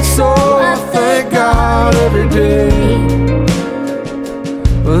perfect, so I thank God every day.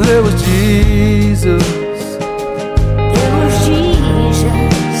 Well, there was Jesus. There was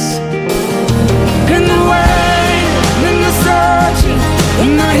Jesus. In the waiting, in the searching,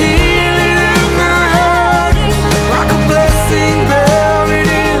 in the healing, in the hurting, like a blessing buried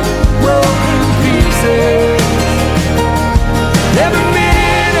in broken pieces. Every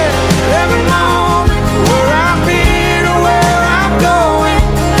minute, every moment, where I've been or where I'm going,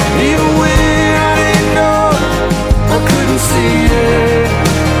 even when I didn't know it, I couldn't see it.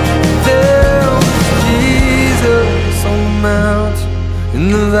 There was Jesus on the mountain, in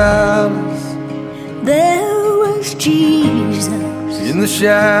the valleys. There was Jesus in the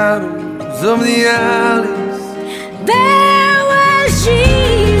shadows of the alleys. There was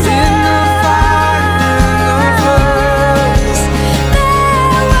Jesus in the fire, in the floods.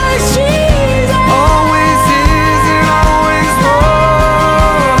 There was Jesus, always is and always was.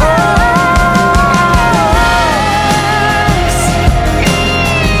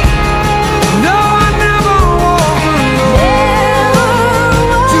 No, I never walked alone.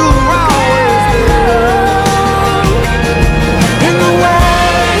 You were always there. In the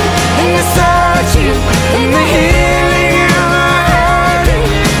waiting, in the searching, in the healing, in the hurting,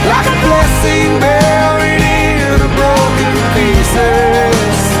 like a blessing buried in the broken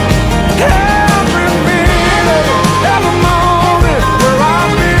pieces. Every minute, every moment, where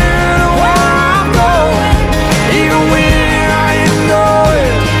I've been and where I'm going, even when I didn't know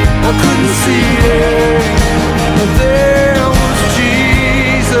it, I couldn't see it. But there was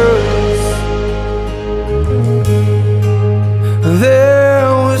Jesus.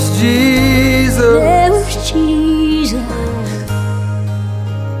 There was Jesus. There was Jesus.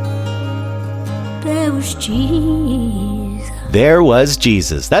 There was Jesus. There Was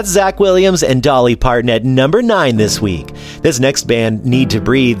Jesus. That's Zach Williams and Dolly Parton at number 9 this week. This next band, Need to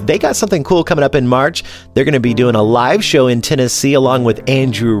Breathe, they got something cool coming up in March. They're going to be doing a live show in Tennessee along with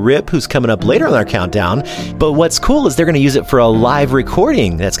Andrew Ripp, who's coming up later on our countdown. But what's cool is they're going to use it for a live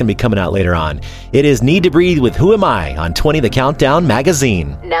recording that's going to be coming out later on. It is Need to Breathe with Who Am I on 20 The Countdown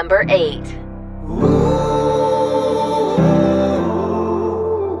magazine. Number 8.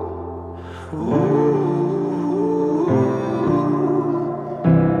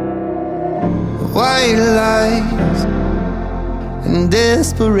 White lies and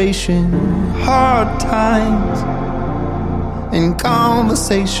desperation, hard times and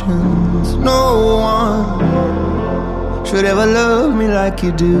conversations. No one should ever love me like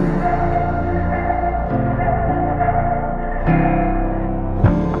you do.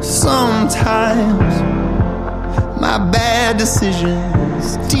 Sometimes my bad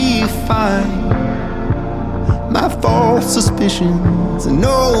decisions define my false suspicions.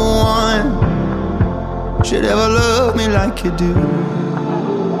 No one should ever love me like you do.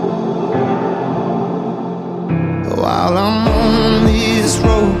 While I'm on this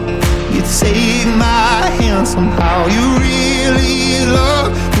road, you take my hand. Somehow you really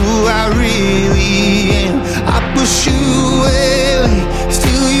love who I really am. I push you away,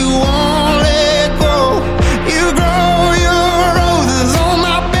 still you won't let go. You grow your roses on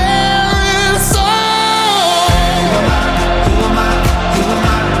my barren soul. Who am I? Who am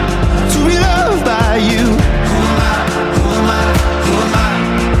I? To be loved by you. Who am I? Who am I? Who am I?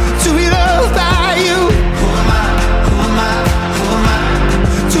 To be loved by you. Who am I? Who am I? Who am I?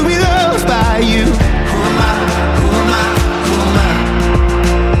 To be loved by you. Who am I? Who am I? Who am I?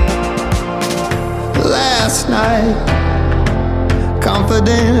 Last night,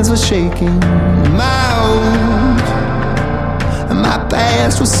 confidence was shaking. My old and my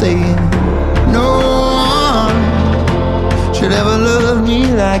past was saying, no one should ever love me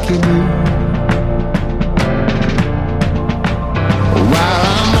like you do. While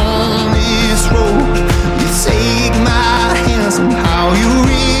I'm on this road, you take my hand. Somehow you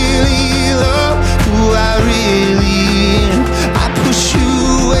really love who I really am. I push you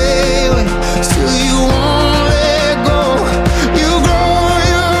away, still you won't let go. You grow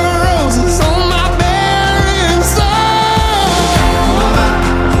your roses on my barren soul. Who am I?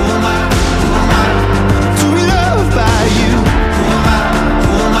 Who am I? Who am I? To be loved by you. Who am I?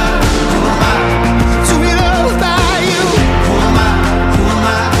 Who am I? Who am I? To be loved by you. Who am I? Who am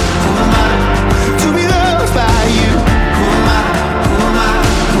I? Who am I? To be loved by you. Who am I? Who am I?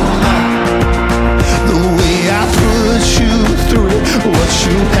 Who am I? The way I put you through it, what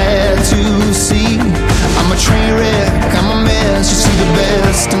you had to see. I'm a train wreck, I'm a mess. You see the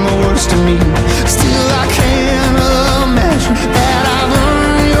best and the worst in me. Still I can't imagine that I've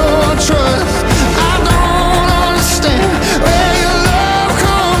earned your trust. I don't understand where your love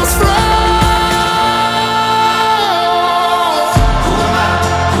comes from. Who am I?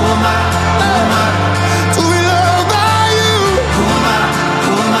 Who am I? Who am I? To be loved by you. Who am I?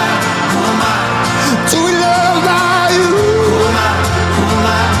 Who am I? Who am I? To be loved by you. Who am I?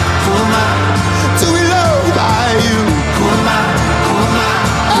 Who am I? Who am I? To be loved by you. Who am I? Who am I? Who am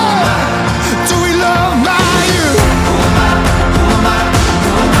I? To be loved by you. Who am I? Who am I?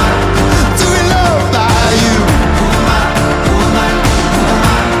 Who am I? To be loved by you. Who am I? Who am I? Who am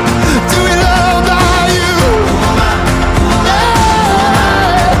I? To be loved by you. Who am I? Who am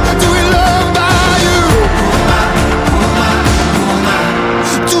I? To be loved by you. Who am I? Who am I? Who am I?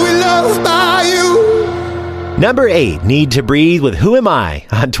 To be loved by you. Number 8, Need to Breathe with Who Am I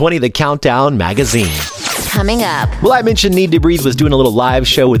on 20 The Countdown magazine. Coming up, Well, I mentioned Need to Breathe was doing a little live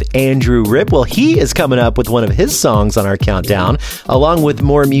show with Andrew Ripp. Well, he is coming up with one of his songs on our countdown, along with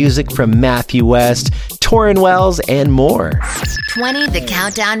more music from Matthew West, Torrin Wells, and more. 20 The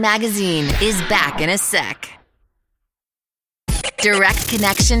Countdown magazine is back in a sec. Direct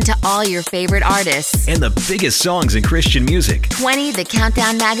connection to all your favorite artists. And the biggest songs in Christian music. 20 The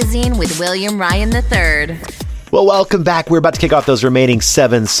Countdown magazine with William Ryan III. Well, welcome back. We're about to kick off those remaining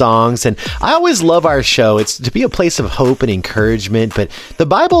 7 songs, and I always love our show. It's to be a place of hope and encouragement, but the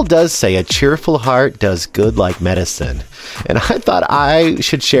Bible does say a cheerful heart does good like medicine. And I thought I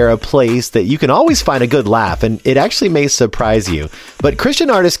should share a place that you can always find a good laugh, and it actually may surprise you. But Christian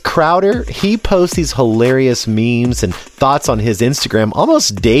artist Crowder, he posts these hilarious memes and thoughts on his Instagram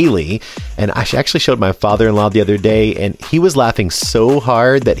almost daily. And I actually showed my father-in-law the other day, and he was laughing so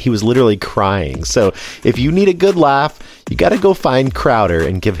hard that he was literally crying. So if you need a good laugh, you got to go find Crowder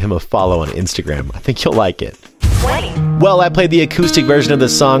and give him a follow on Instagram. I think you'll like it. Well, I played the acoustic version of the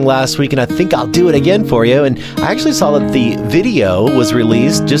song last week, and I think I'll do it again for you. And I actually saw that the video was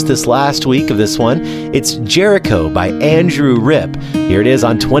released just this last week of this one. It's Jericho by Andrew Ripp. Here it is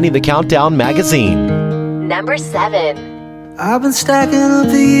on 20 The Countdown magazine. Number 7. I've been stacking up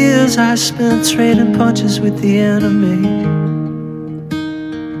the years I spent trading punches with the enemy.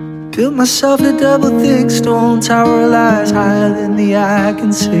 Built myself a double thick stone tower of lies higher than the eye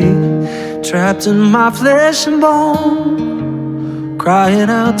can see. Trapped in my flesh and bone, crying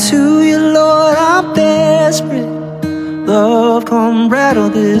out to you, Lord, I'm desperate. Love, come rattle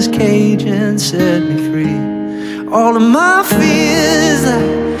this cage and set me free. All of my fears,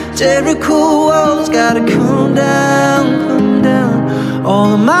 like Jericho walls, gotta come down, come down.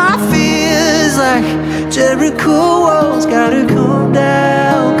 All of my fears, like Jericho walls, gotta come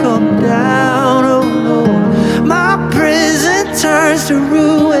down, come down. Oh Lord, my prison turns to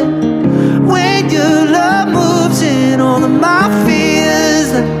ruin when your love moves in. All of my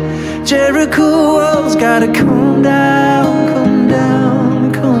fears, like Jericho walls, gotta come down, come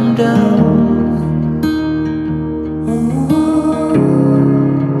down, come down.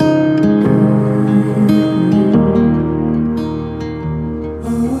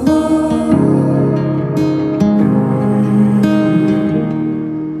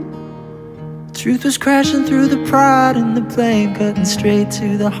 Truth was crashing through the pride and the blame, cutting straight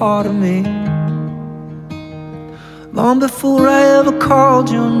to the heart of me. Long before I ever called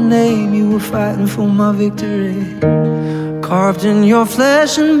your name, you were fighting for my victory. Carved in your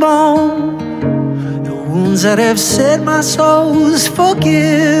flesh and bone, the wounds that have set my soul is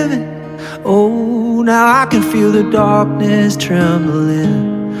forgiven. Oh, now I can feel the darkness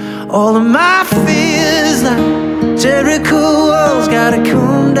trembling. All of my fears like Jericho walls gotta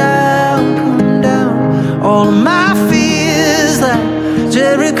come down, come down. All of my fears like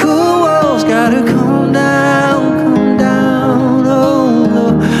Jericho walls gotta come down, come down. Oh,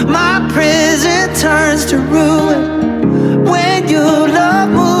 Lord, my prison turns to ruin when your love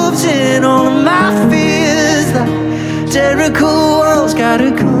moves in. All of my fears like Jericho walls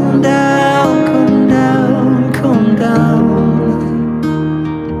gotta come down, come down, come down.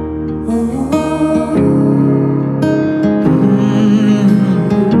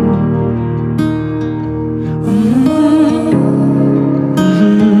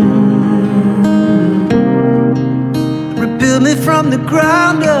 From the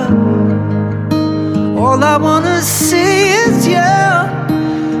ground up, all I wanna see is you.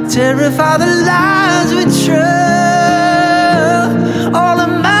 Terrify the lies we trust. All of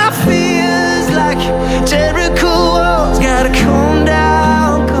my fears like Jericho walls gotta come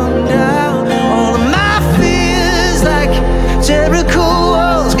down, come down. All of my fears like Jericho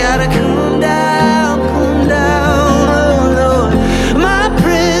walls gotta come down, come down. Oh Lord, my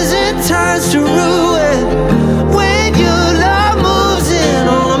prison turns to ruin when you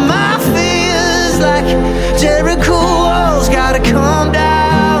Jericho walls gotta come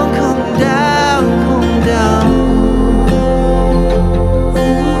down, come down, come down.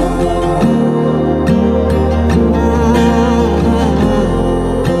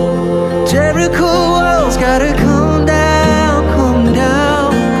 Jericho walls gotta come down, come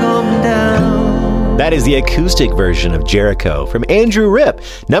down, come down. That is the acoustic version of Jericho from Andrew Ripp,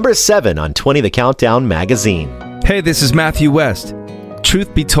 number 7 on 20 The Countdown magazine. Hey, this is Matthew West.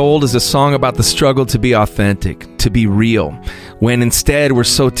 Truth Be Told is a song about the struggle to be authentic, to be real, when instead we're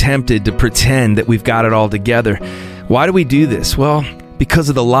so tempted to pretend that we've got it all together. Why do we do this? Well, because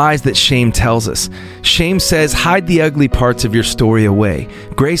of the lies that shame tells us. Shame says, hide the ugly parts of your story away.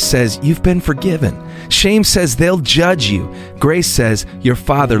 Grace says, you've been forgiven. Shame says, they'll judge you. Grace says, your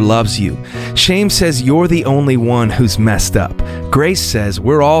Father loves you. Shame says, you're the only one who's messed up. Grace says,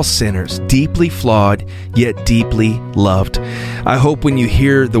 we're all sinners, deeply flawed, yet deeply loved. I hope when you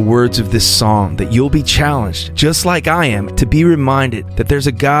hear the words of this song that you'll be challenged, just like I am, to be reminded that there's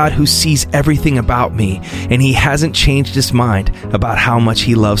a God who sees everything about me, and He hasn't changed His mind about how much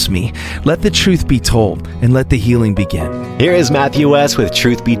He loves me. Let the truth be told, and let the healing begin. Here is Matthew West with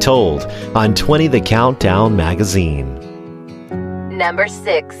Truth Be Told on 20 The Countdown magazine. Number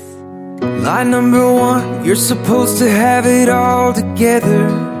 6. Line number 1, you're supposed to have it all together.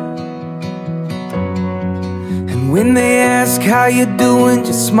 And when they ask how you doing,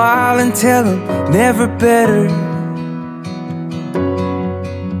 just smile and tell them, never better.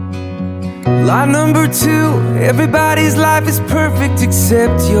 Line number 2, everybody's life is perfect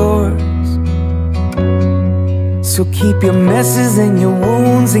except yours. So keep your messes and your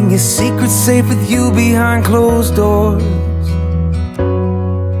wounds and your secrets safe with you behind closed doors.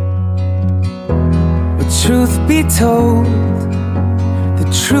 Truth be told, the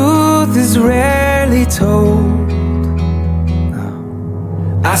truth is rarely told.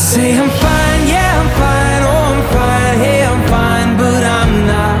 I say I'm fine, yeah I'm fine, oh I'm fine, hey I'm fine, but I'm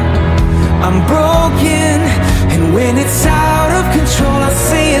not. I'm broken, and when it's out of control I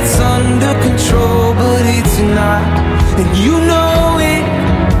say it's under control, but it's not. And you know it,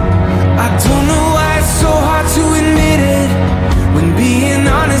 I don't know why it's so hard to admit it, when being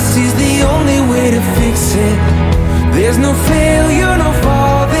honest is the only way to fix it. There's no failure, no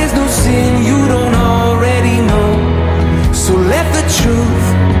fall, there's no sin you don't already know. So let the truth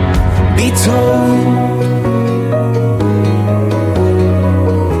be told.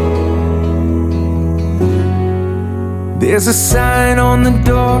 There's a sign on the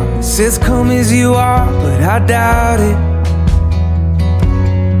door, says come as you are, but I doubt it.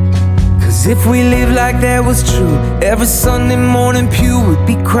 If we lived like that was true, every Sunday morning pew would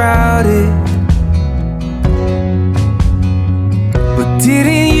be crowded. But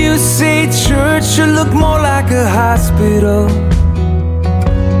didn't you say church should look more like a hospital?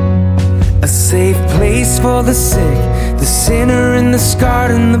 A safe place for the sick, the sinner and the scarred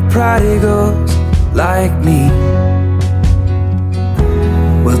and the prodigals like me.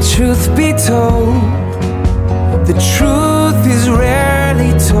 Well, truth be told, the truth is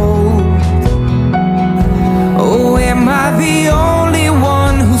rarely told. Oh, am I the only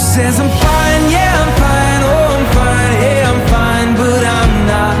one who says I'm fine? Yeah,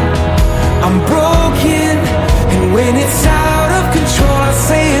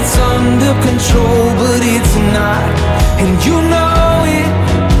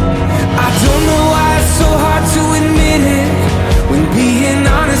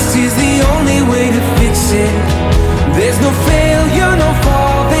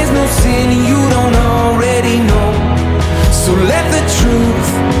 truth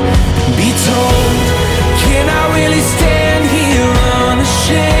be told, can I really stand here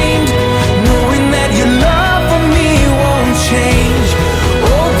unashamed, knowing that your love for me won't change?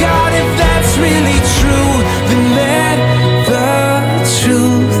 Oh God, if that's really true, then let the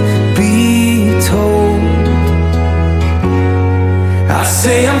truth be told. I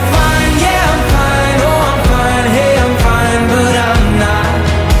say I'm fine, yeah I'm fine, oh I'm fine, hey I'm fine, but I'm not.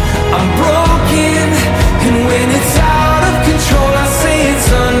 I'm broken, and when it's out of control, I say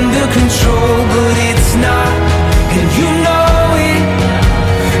it's under control, but it's not, and you know it.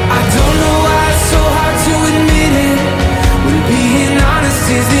 I don't know why it's so hard to admit it, when being honest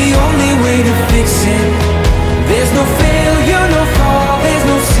is the only way to fix it. There's no failure, no fall, there's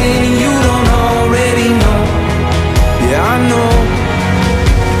no sin you don't already know. Yeah, I know.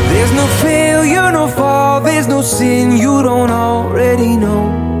 There's no failure, no fall, there's no sin you don't already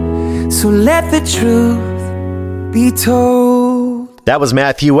know. So let the truth be told. That was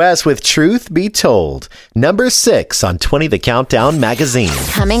Matthew S. with Truth Be Told, number 6 on 20 The Countdown magazine.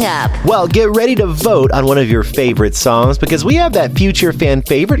 Coming up. Well, get ready to vote on one of your favorite songs, because we have that future fan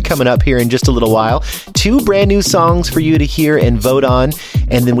favorite coming up here in just a little while. 2 brand new songs for you to hear and vote on.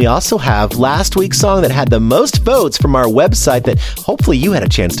 And then we also have last week's song that had the most votes from our website that hopefully you had a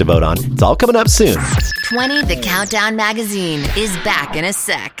chance to vote on. It's all coming up soon. 20 The Countdown magazine is back in a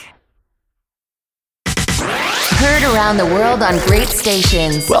sec. Heard around the world on great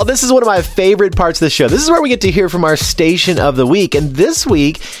stations. Well, this is one of my favorite parts of the show. This is where we get to hear from our station of the week. And this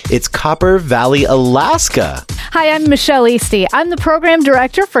week, it's Copper Valley, Alaska. Hi, I'm Michelle Easty. I'm the program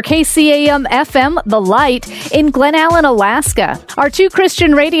director for KCAM FM The Light in Glen Allen, Alaska. Our 2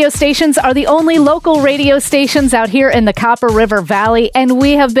 Christian radio stations are the only local radio stations out here in the Copper River Valley, and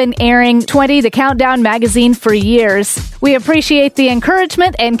we have been airing 20 The Countdown magazine for years. We appreciate the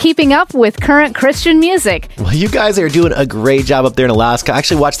encouragement and keeping up with current Christian music. Well, you guys are doing a great job up there in Alaska. I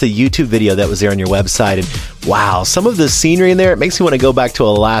actually watched the YouTube video that was there on your website, and wow, some of the scenery in there, it makes me want to go back to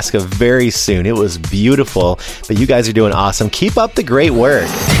Alaska very soon. It was beautiful, but you guys are doing awesome. Keep up the great work.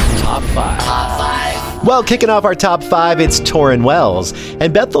 Top 5. Well, kicking off our top 5, it's Torrin Wells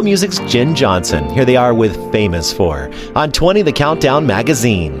and Bethel Music's Jen Johnson. Here they are with Famous For on 20 The Countdown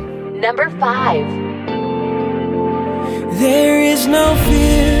magazine. Number 5. There is no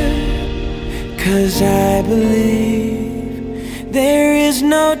fear, 'cause I believe. There is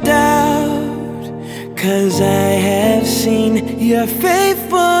no doubt, 'cause I have seen your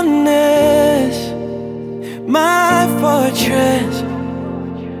faithfulness, my fortress,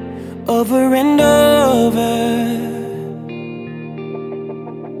 over and over.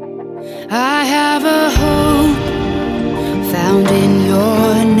 I have a hope found in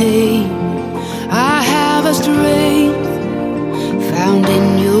your name. I have a strength found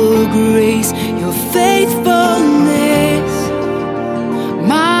in your grace, your faithfulness,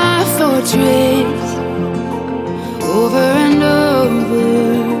 my fortress, over and over.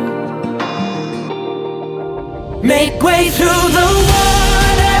 Make way through the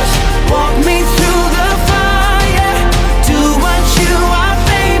waters, walk me through the fire, do what you are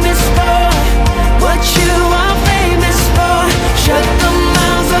famous for, what you are famous for. Shut the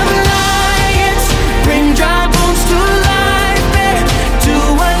mouths of lions, bring dry bones to life there. Do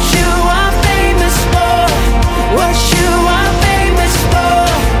what you are famous for, what you are famous for.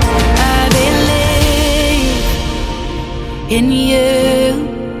 I believe in you,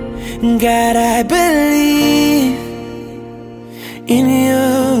 God, I believe in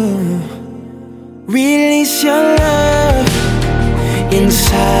you. Release your love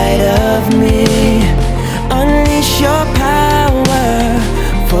inside of me. Unleash your power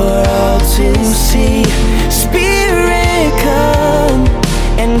for all to see. Spirit, come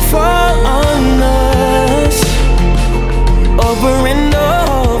and fall on us, over and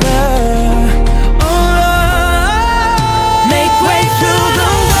over. Oh Lord, make way through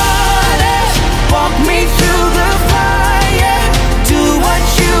the waters, walk me through the fire. Do what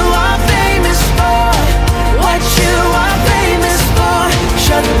you are famous for, what you are famous for.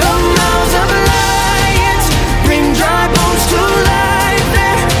 Shut the mouths of lions, bring dry bones to life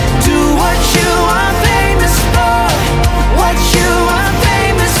there. Do what you are famous for, what you are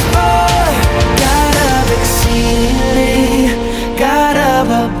famous for. God of exceedingly, God of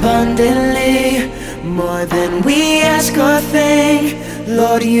abundantly, more than we ask or think.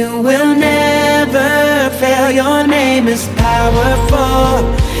 Lord, you will never fail. Your name is powerful,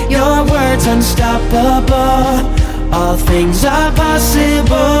 your word's unstoppable. All things are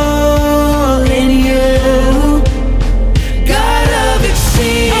possible in you. God of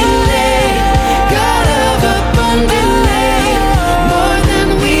exceedingly, God of abundantly, more than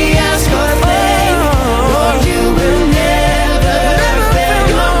we ask or think. Lord, you will never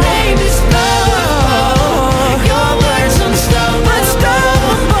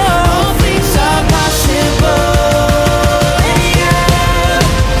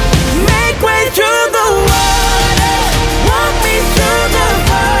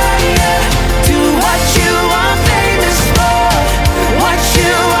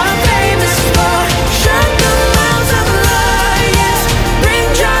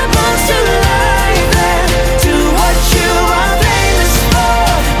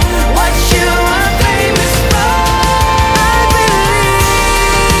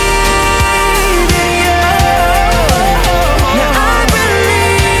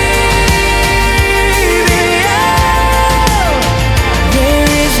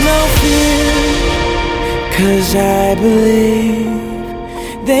 'cause I believe.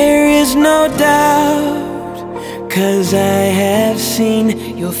 There is no doubt, 'cause I have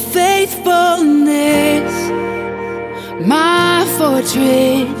seen your faithfulness, my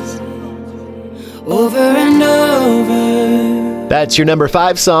fortress, over and over. That's your number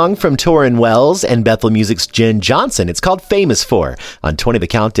 5 song from Torrin Wells and Bethel Music's Jen Johnson. It's called Famous For on 20 The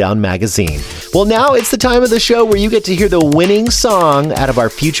Countdown magazine. Well, now it's the time of the show where you get to hear the winning song out of our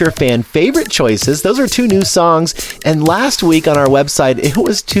future fan favorite choices. Those are 2 new songs. And last week on our website, it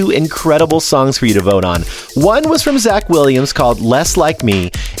was 2 incredible songs for you to vote on. One was from Zach Williams called Less Like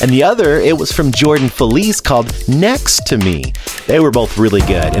Me. And the other, it was from Jordan Felice called Next to Me. They were both really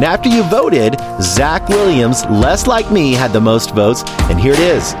good. And after you voted, Zach Williams' Less Like Me had the most votes. And here it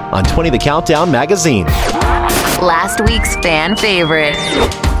is on 20 The Countdown magazine. Last week's fan favorite.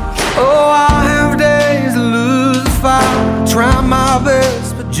 Oh, I have days to lose the fight. Try my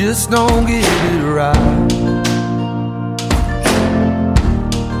best, but just don't get it right.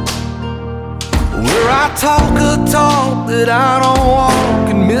 Where I talk a talk that I don't walk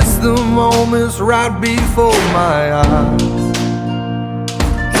and miss the moments right before my eyes.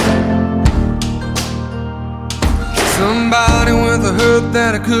 Somebody with a hurt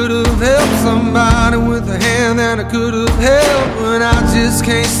that I could have helped. Somebody with a hand that I could have held. When I just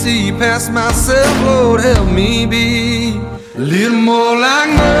can't see past myself, Lord, help me be a little more like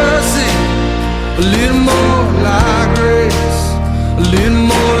mercy, a little more like grace, a little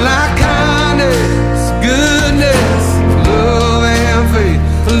more like kindness, goodness, love and faith,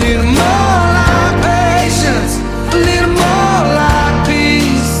 a little more like patience, a little more like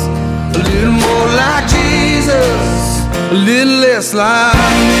peace, a little more like Jesus, a little less like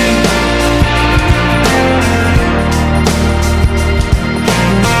me.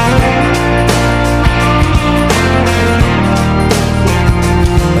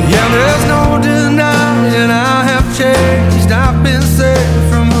 Yeah, there's no denying I have changed. I've been saved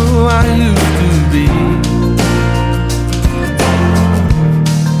from who I used to be.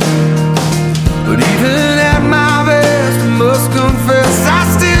 But even at my best, I must confess I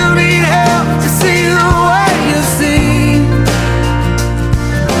still need help to see the way you see.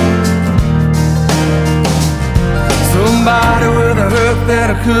 Somebody with a hurt that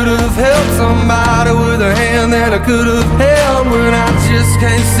I could have helped. Somebody with a hand that I could have held. When I just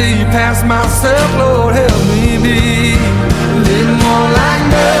can't see past myself, Lord, help me be a little more like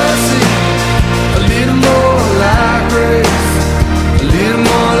mercy, a little more like grace, a little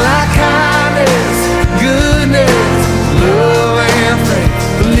more like kindness, goodness, love and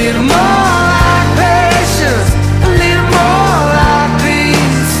faith, a little more like patience, a little more like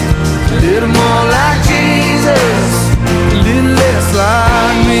peace, a little more like Jesus, a little less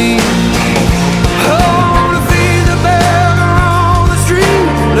like me. Oh, to feed the beggar on the street,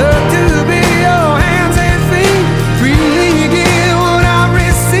 love to be your hands and feet, freely give what I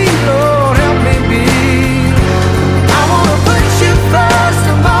receive, Lord, help me be. I wanna put you first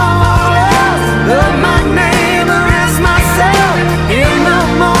above all else, love my neighbor as myself, in the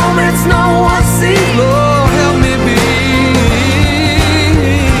moments no one sees, Lord, help me be.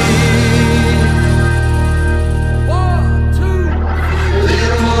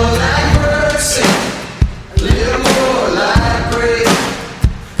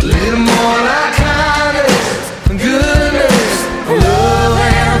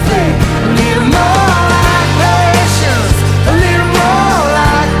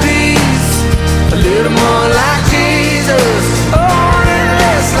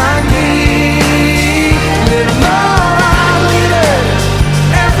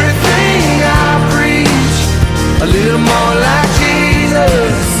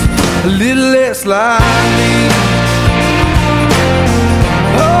 A little less like me.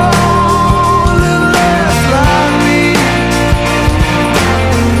 Oh, a little less like me.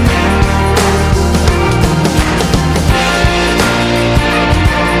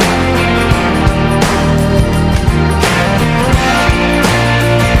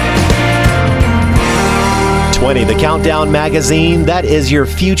 20, The Countdown magazine. That is your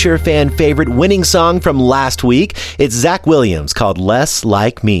future fan favorite winning song from last week. It's Zach Williams called Less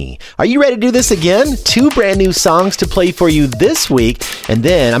Like Me. Are you ready to do this again? 2 brand new songs to play for you this week. And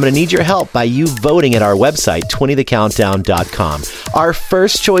then I'm going to need your help by you voting at our website, 20thecountdown.com. Our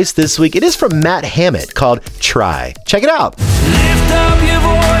first choice this week, it is from Matt Hammett called Try. Check it out. Lift up your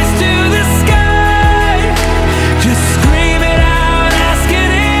voice to the sky. Just scream it out,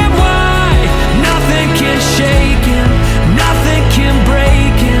 asking him why. Nothing can shake him, nothing can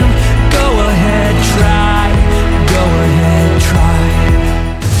break him. Go ahead, try. Go ahead, try.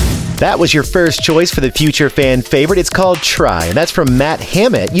 That was your first choice for the future fan favorite. It's called Try, and that's from Matt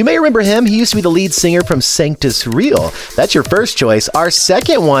Hammett. You may remember him. He used to be the lead singer from Sanctus Real. That's your first choice. Our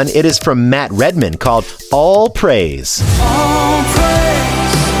second one, it is from Matt Redman, called All Praise. All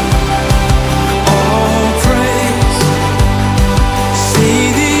praise, all praise.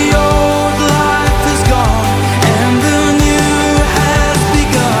 See, the old life is gone and the new has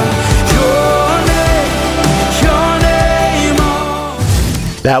begun. Your name,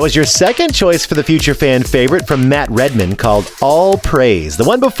 That was your second choice for the future fan favorite from Matt Redman, called All Praise. The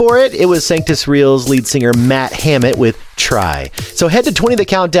one before it, it was Sanctus Real's lead singer Matt Hammett with Try. So head to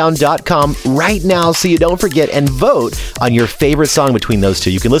 20thecountdown.com right now so you don't forget and vote on your favorite song between those two.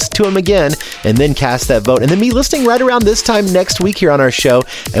 You can listen to them again and then cast that vote. And then be listening right around this time next week here on our show,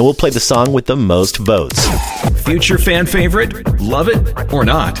 and we'll play the song with the most votes. Future fan favorite? Love it or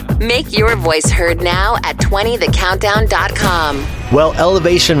not? Make your voice heard now at 20thecountdown.com. Well,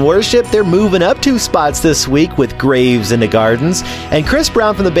 Elevation Worship, they're moving up 2 spots this week with Graves into Gardens. And Chris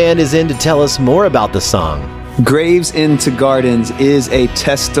Brown from the band is in to tell us more about the song. Graves into Gardens is a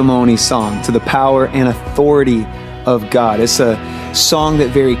testimony song to the power and authority of God. It's a song that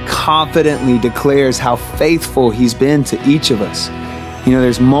very confidently declares how faithful He's been to each of us. You know,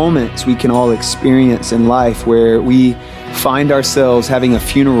 there's moments we can all experience in life where we find ourselves having a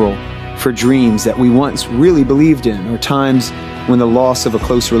funeral for dreams that we once really believed in, or times when the loss of a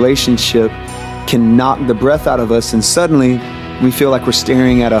close relationship can knock the breath out of us and suddenly we feel like we're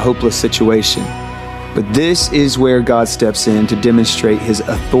staring at a hopeless situation. But this is where God steps in to demonstrate His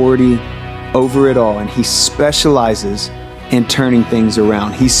authority over it all, and He specializes in turning things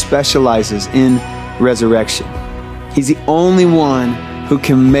around. He specializes in resurrection. He's the only one who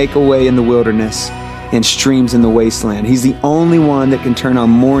can make a way in the wilderness and streams in the wasteland. He's the only one that can turn our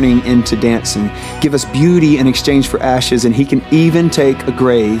mourning into dancing, give us beauty in exchange for ashes, and He can even take a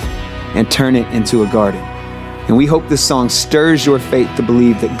grave and turn it into a garden. And we hope this song stirs your faith to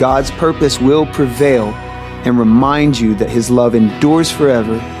believe that God's purpose will prevail and remind you that His love endures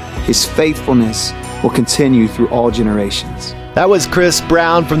forever, His faithfulness will continue through all generations. That was Chris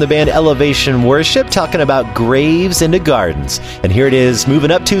Brown from the band Elevation Worship talking about Graves into Gardens. And here it is,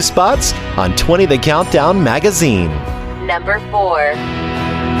 moving up 2 spots on 20 The Countdown magazine. Number 4.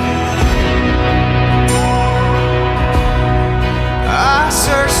 I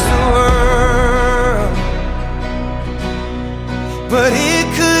searched the world, but it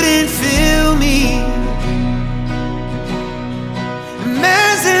couldn't fill me.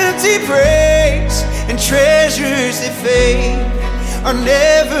 Man's empty praise and treasures that fade are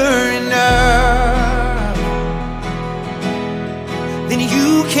never enough. Then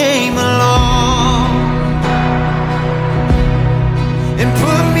you came along and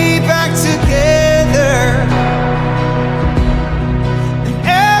put me back together, and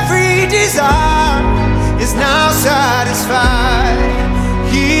every desire is now satisfied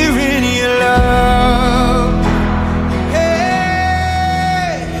here in your love.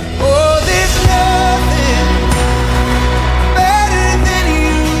 Hey, oh, there's nothing better than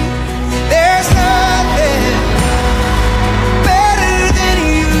you. There's nothing better than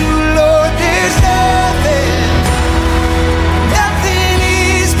you, Lord.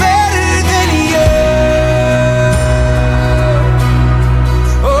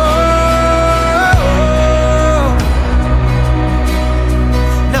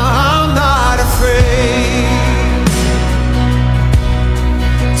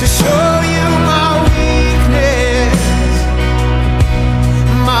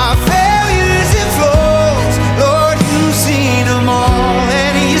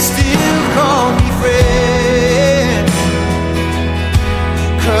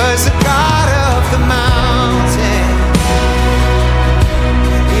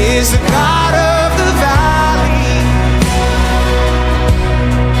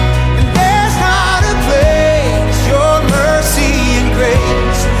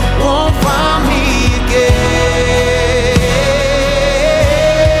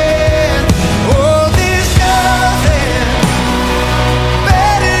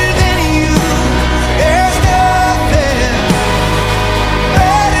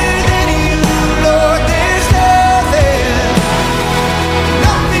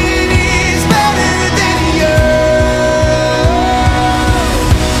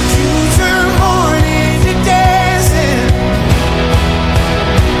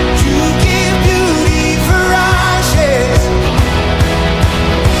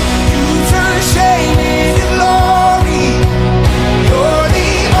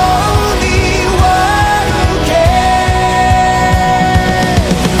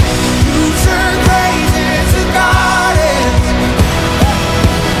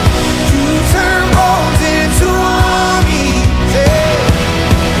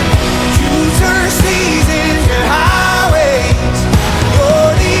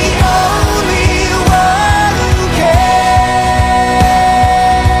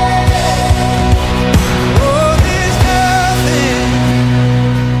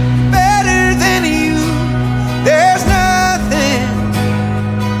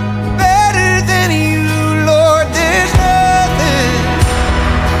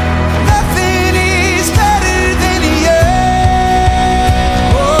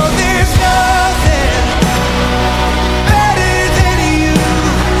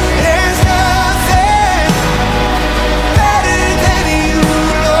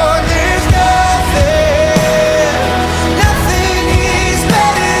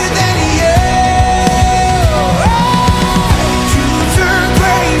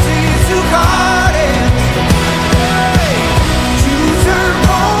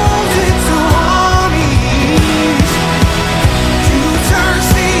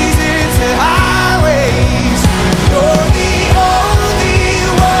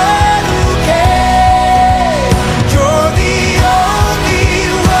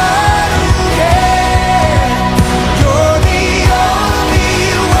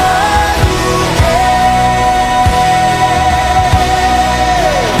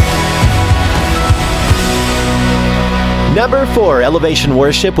 Number 4, Elevation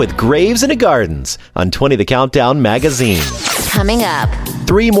Worship with Graves in the Gardens on 20 The Countdown magazine. Coming up.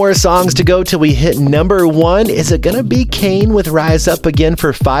 3 more songs to go till we hit number 1. Is it going to be Kane with Rise Up Again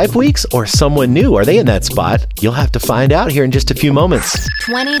for 5 weeks or someone new? Are they in that spot? You'll have to find out here in just a few moments.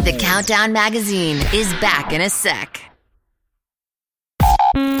 20 The Countdown magazine is back in a sec.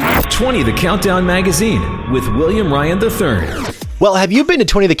 20 The Countdown magazine with William Ryan III. Well, have you been to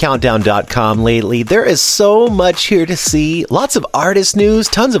 20thecountdown.com lately? There is so much here to see. Lots of artist news,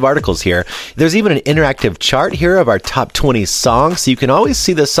 tons of articles here. There's even an interactive chart here of our top 20 songs, so you can always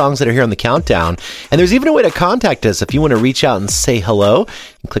see the songs that are here on the countdown. And there's even a way to contact us if you want to reach out and say hello. You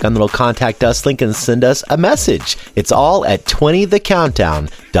can click on the little contact us link and send us a message. It's all at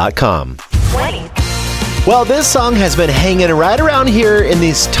 20thecountdown.com. 20. Well, this song has been hanging right around here in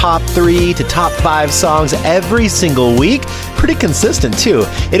these top 3 to top 5 songs every single week. Pretty consistent, too.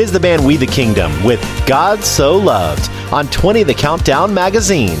 It is the band We the Kingdom with God So Loved on 20 The Countdown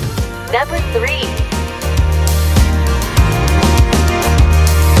magazine. Number 3.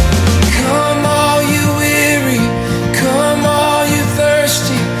 Come all you weary, come all you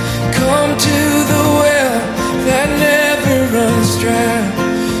thirsty, come to the well that never runs dry.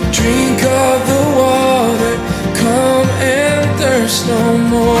 Drink of the water, come and thirst no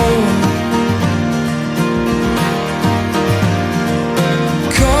more.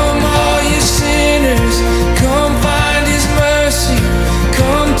 Come all you sinners, come find His mercy,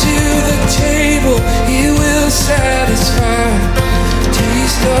 come to the table, He will satisfy.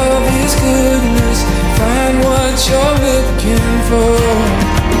 Taste of His goodness, find what you're looking for.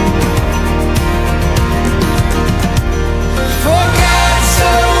 For God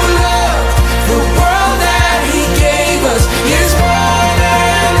so loved the world that He gave us His one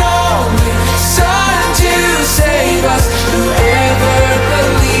and only Son to save us. Whoever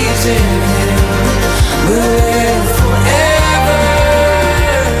believes in Him will live forever.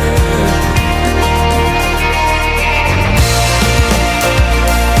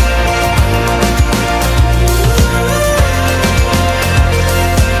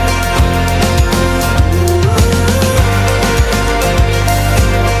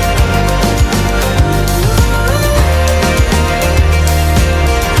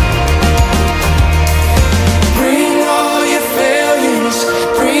 Bring all your failures,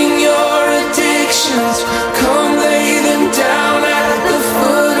 bring your addictions, come lay them down at the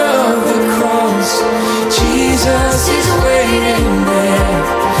foot of the cross. Jesus is waiting there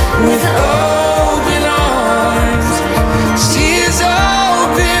with open arms. See His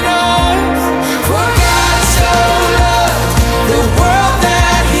open arms. For God so loved the world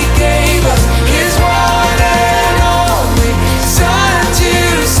that He gave us His one and only Son to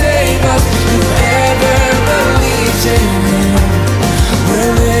save us. Whoever believes in Him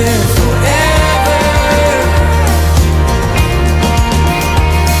will live forever.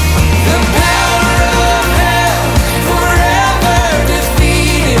 The power of hell forever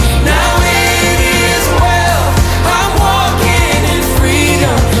defeated. Now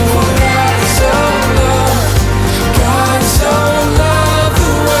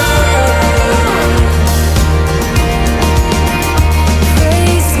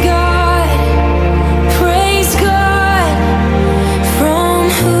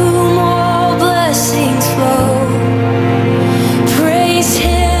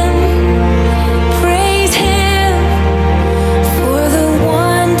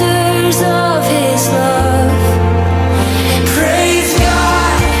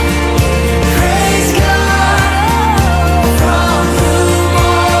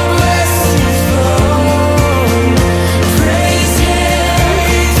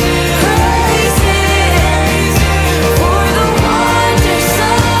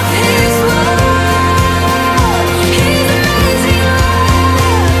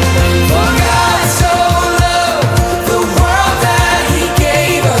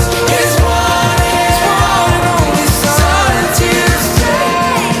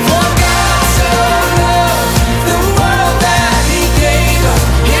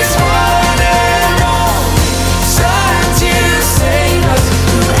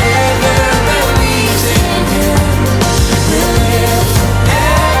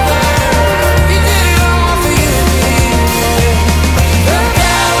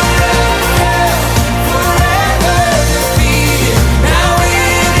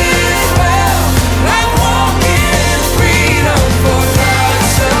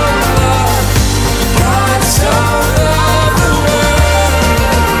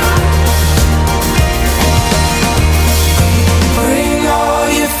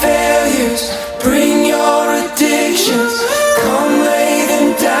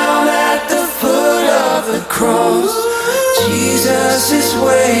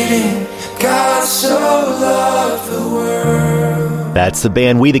That's the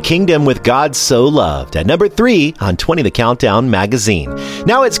band We the Kingdom with God So Loved at number 3 on 20 The Countdown magazine.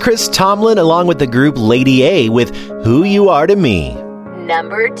 Now it's Chris Tomlin along with the group Lady A with Who You Are to Me.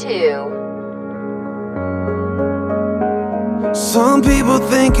 Number 2. Some people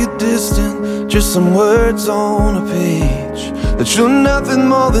think you're distant, just some words on a page, that you're nothing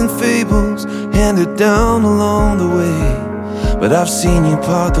more than fables handed down along the way. But I've seen you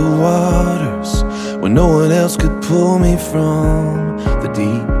part the waters when no one else could pull me from the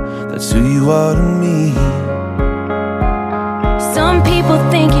deep. That's who you are to me. Some people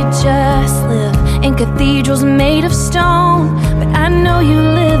think you just live in cathedrals made of stone, but I know you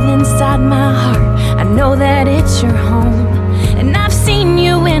live inside my heart. I know that it's your home. And I've seen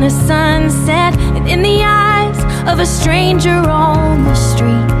you in a sunset and in the eyes of a stranger on the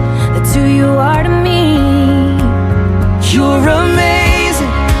street. That's who you are to me. You're amazing,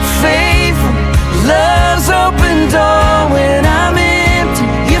 faithful, love's open door when I'm empty.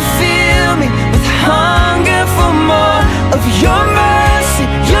 You fill me with hunger for more of your mercy,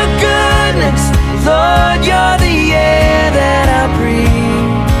 your goodness. Lord, you're the air that I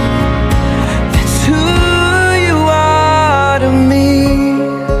breathe. That's who you are to me.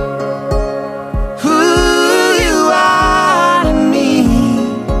 Who you are to me.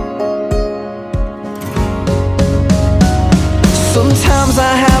 Sometimes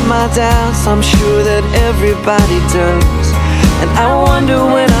I have my doubts, I'm sure that everybody does. And I wonder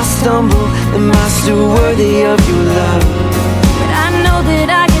when I stumble, am I still worthy of your love? But I know that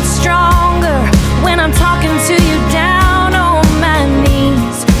I get stronger when I'm talking to you down on my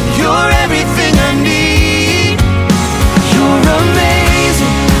knees. You're everything I need. You're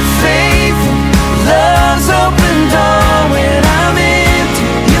amazing, faithful, love's open door when I'm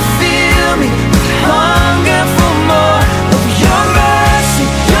empty. You fill me with hunger for more of your mercy,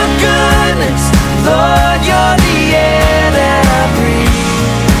 your goodness. Lord, you're the air that I breathe.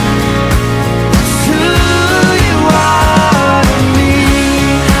 That's who you are to me.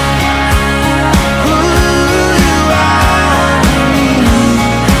 Who you are to me.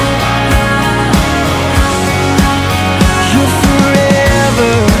 You're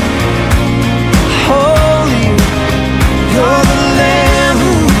forever holy. You're the Lamb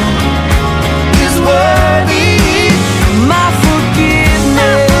who is worthy. My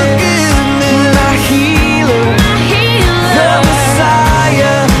forgiveness, my healer, the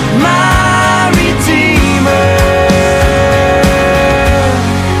Messiah, my Redeemer.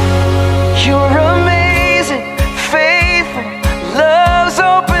 You're amazing, faithful, love's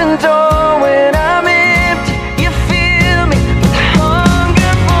open door when I'm empty. You fill me with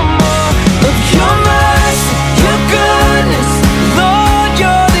hunger for more of your mercy, your goodness. Lord,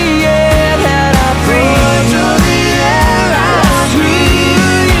 you're the air that I breathe. That's who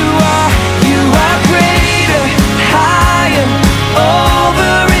you are. You are greater, higher,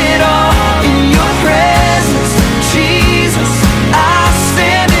 over it all. In your presence, Jesus, I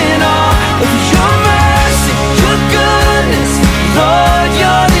stand in awe of your mercy, your goodness. Lord,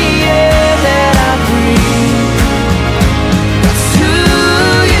 you're the air that I breathe. That's who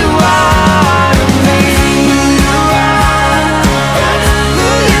you are to me. Who you are. That's who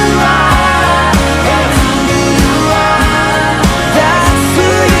you are. That's who you are. That's who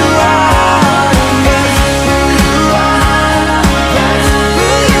you are to me. Who you are. That's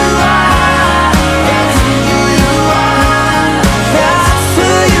who you are. That's who you are. That's who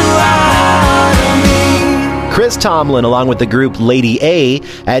you are to me. Chris Tomlin along with the group Lady A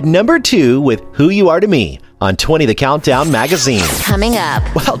at number 2 with Who You Are to Me on 20 The Countdown magazine. Coming up.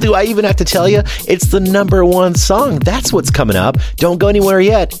 Well, do I even have to tell you? It's the number 1 song. That's what's coming up. Don't go anywhere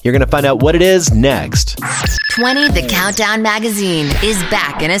yet. You're going to find out what it is next. 20 The Countdown magazine is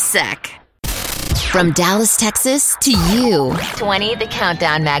back in a sec. From Dallas, Texas to you. 20 The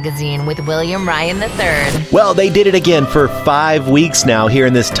Countdown magazine with William Ryan III. Well, they did it again for 5 weeks now here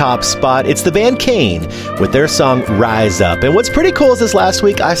in this top spot. It's the band Cain with their song Rise Up. And what's pretty cool is this last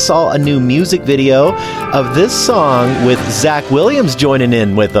week I saw a new music video of this song with Zach Williams joining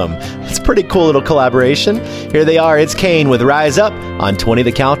in with them. It's a pretty cool little collaboration. Here they are. It's Cain with Rise Up on 20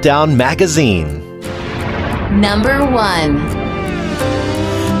 The Countdown magazine. Number 1.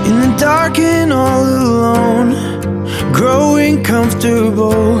 In the dark and all alone, growing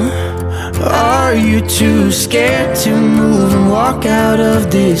comfortable. Are you too scared to move and walk out of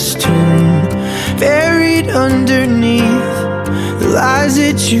this tomb? Buried underneath the lies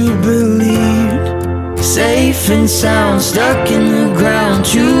that you believed, safe and sound, stuck in the ground,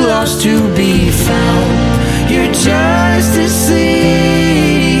 too lost to be found. You're just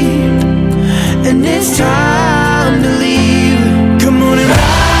asleep, and it's time to leave. Come on and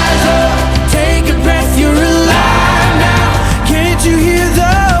rise up, take a breath, you're alive now. Can't you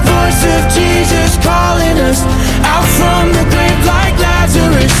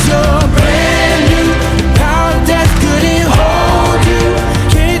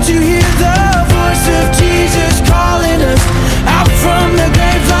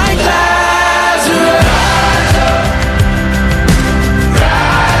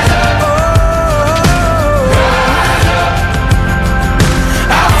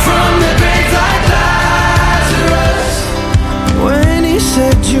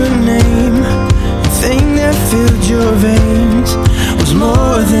your name. The thing that filled your veins was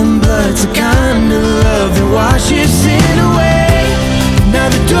more than blood. It's a kind of love that washes sin away. Now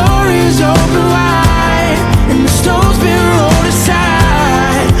the door is open wide, and the stone's been rolled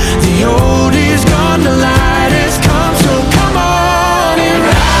aside. The old is gone, the light has come. So come on and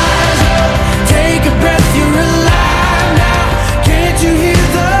rise up, take a breath, you're alive now. Can't you hear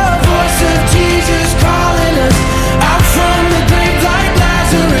the voice of Jesus calling us out from the grave like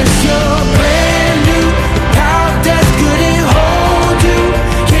Lazarus? You're brand new, the power of death couldn't hold you.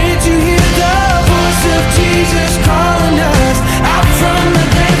 Can't you hear the voice of Jesus calling us out from the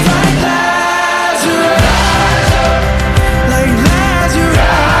grave like Lazarus? Like Lazarus.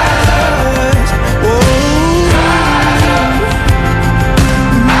 Whoa.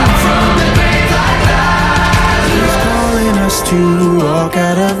 Out from the grave like Lazarus. He's calling us to walk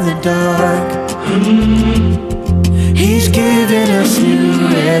out of the dark. He's giving us new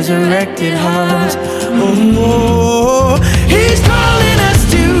resurrected hearts. Oh, he's calling us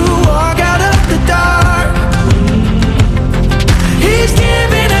to walk out of the dark. He's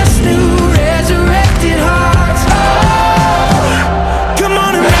giving us new resurrected hearts. Oh, come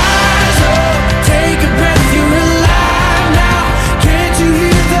on and rise up, take a breath, you're alive now. Can't you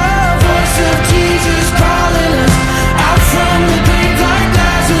hear the voice of Jesus calling us out from the grave like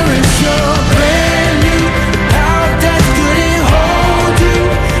Lazarus? You're brand new, the power of death couldn't hold you.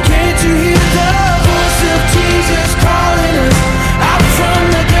 Can't you hear the voice of Jesus calling us out from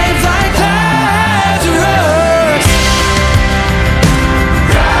the grave like Lazarus?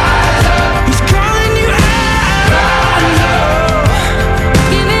 Rise up, he's calling you out. Rise up,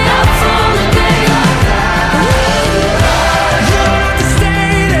 give it up from the grave like Lazarus. You don't have to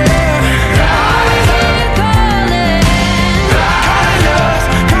stay there. Rise up,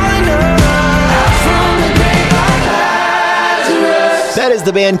 calling us out from the grave like Lazarus. That is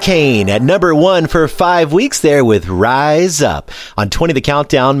the band Cain at number 1 for 5 weeks there with Rise Up on 20 The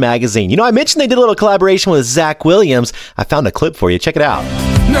Countdown magazine. You know, I mentioned they did a little collaboration with Zach Williams. I found a clip for you. Check it out.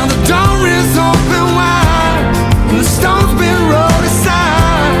 Now the door is open wide, and the stone's been rolled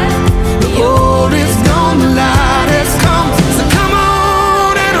aside. The old is gone, the light has come. So come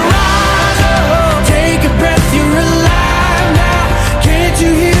on and rise up, take a breath, you're alive now. Can't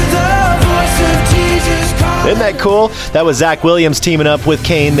you hear the voice of Jesus calling? Isn't that cool? That was Zach Williams teaming up with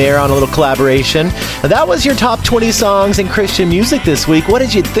Cain there on a little collaboration. Now, that was your top 20 songs in Christian music this week. What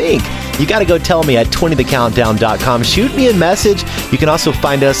did you think? You got to go tell me at 20thecountdown.com. Shoot me a message. You can also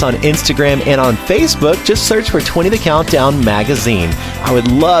find us on Instagram and on Facebook. Just search for 20 The Countdown magazine. I would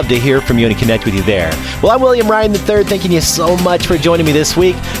love to hear from you and connect with you there. Well, I'm William Ryan III, thanking you so much for joining me this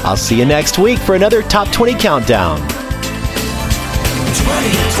week. I'll see you next week for another Top 20 Countdown. 2020,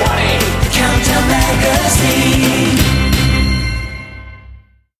 the Countdown Magazine.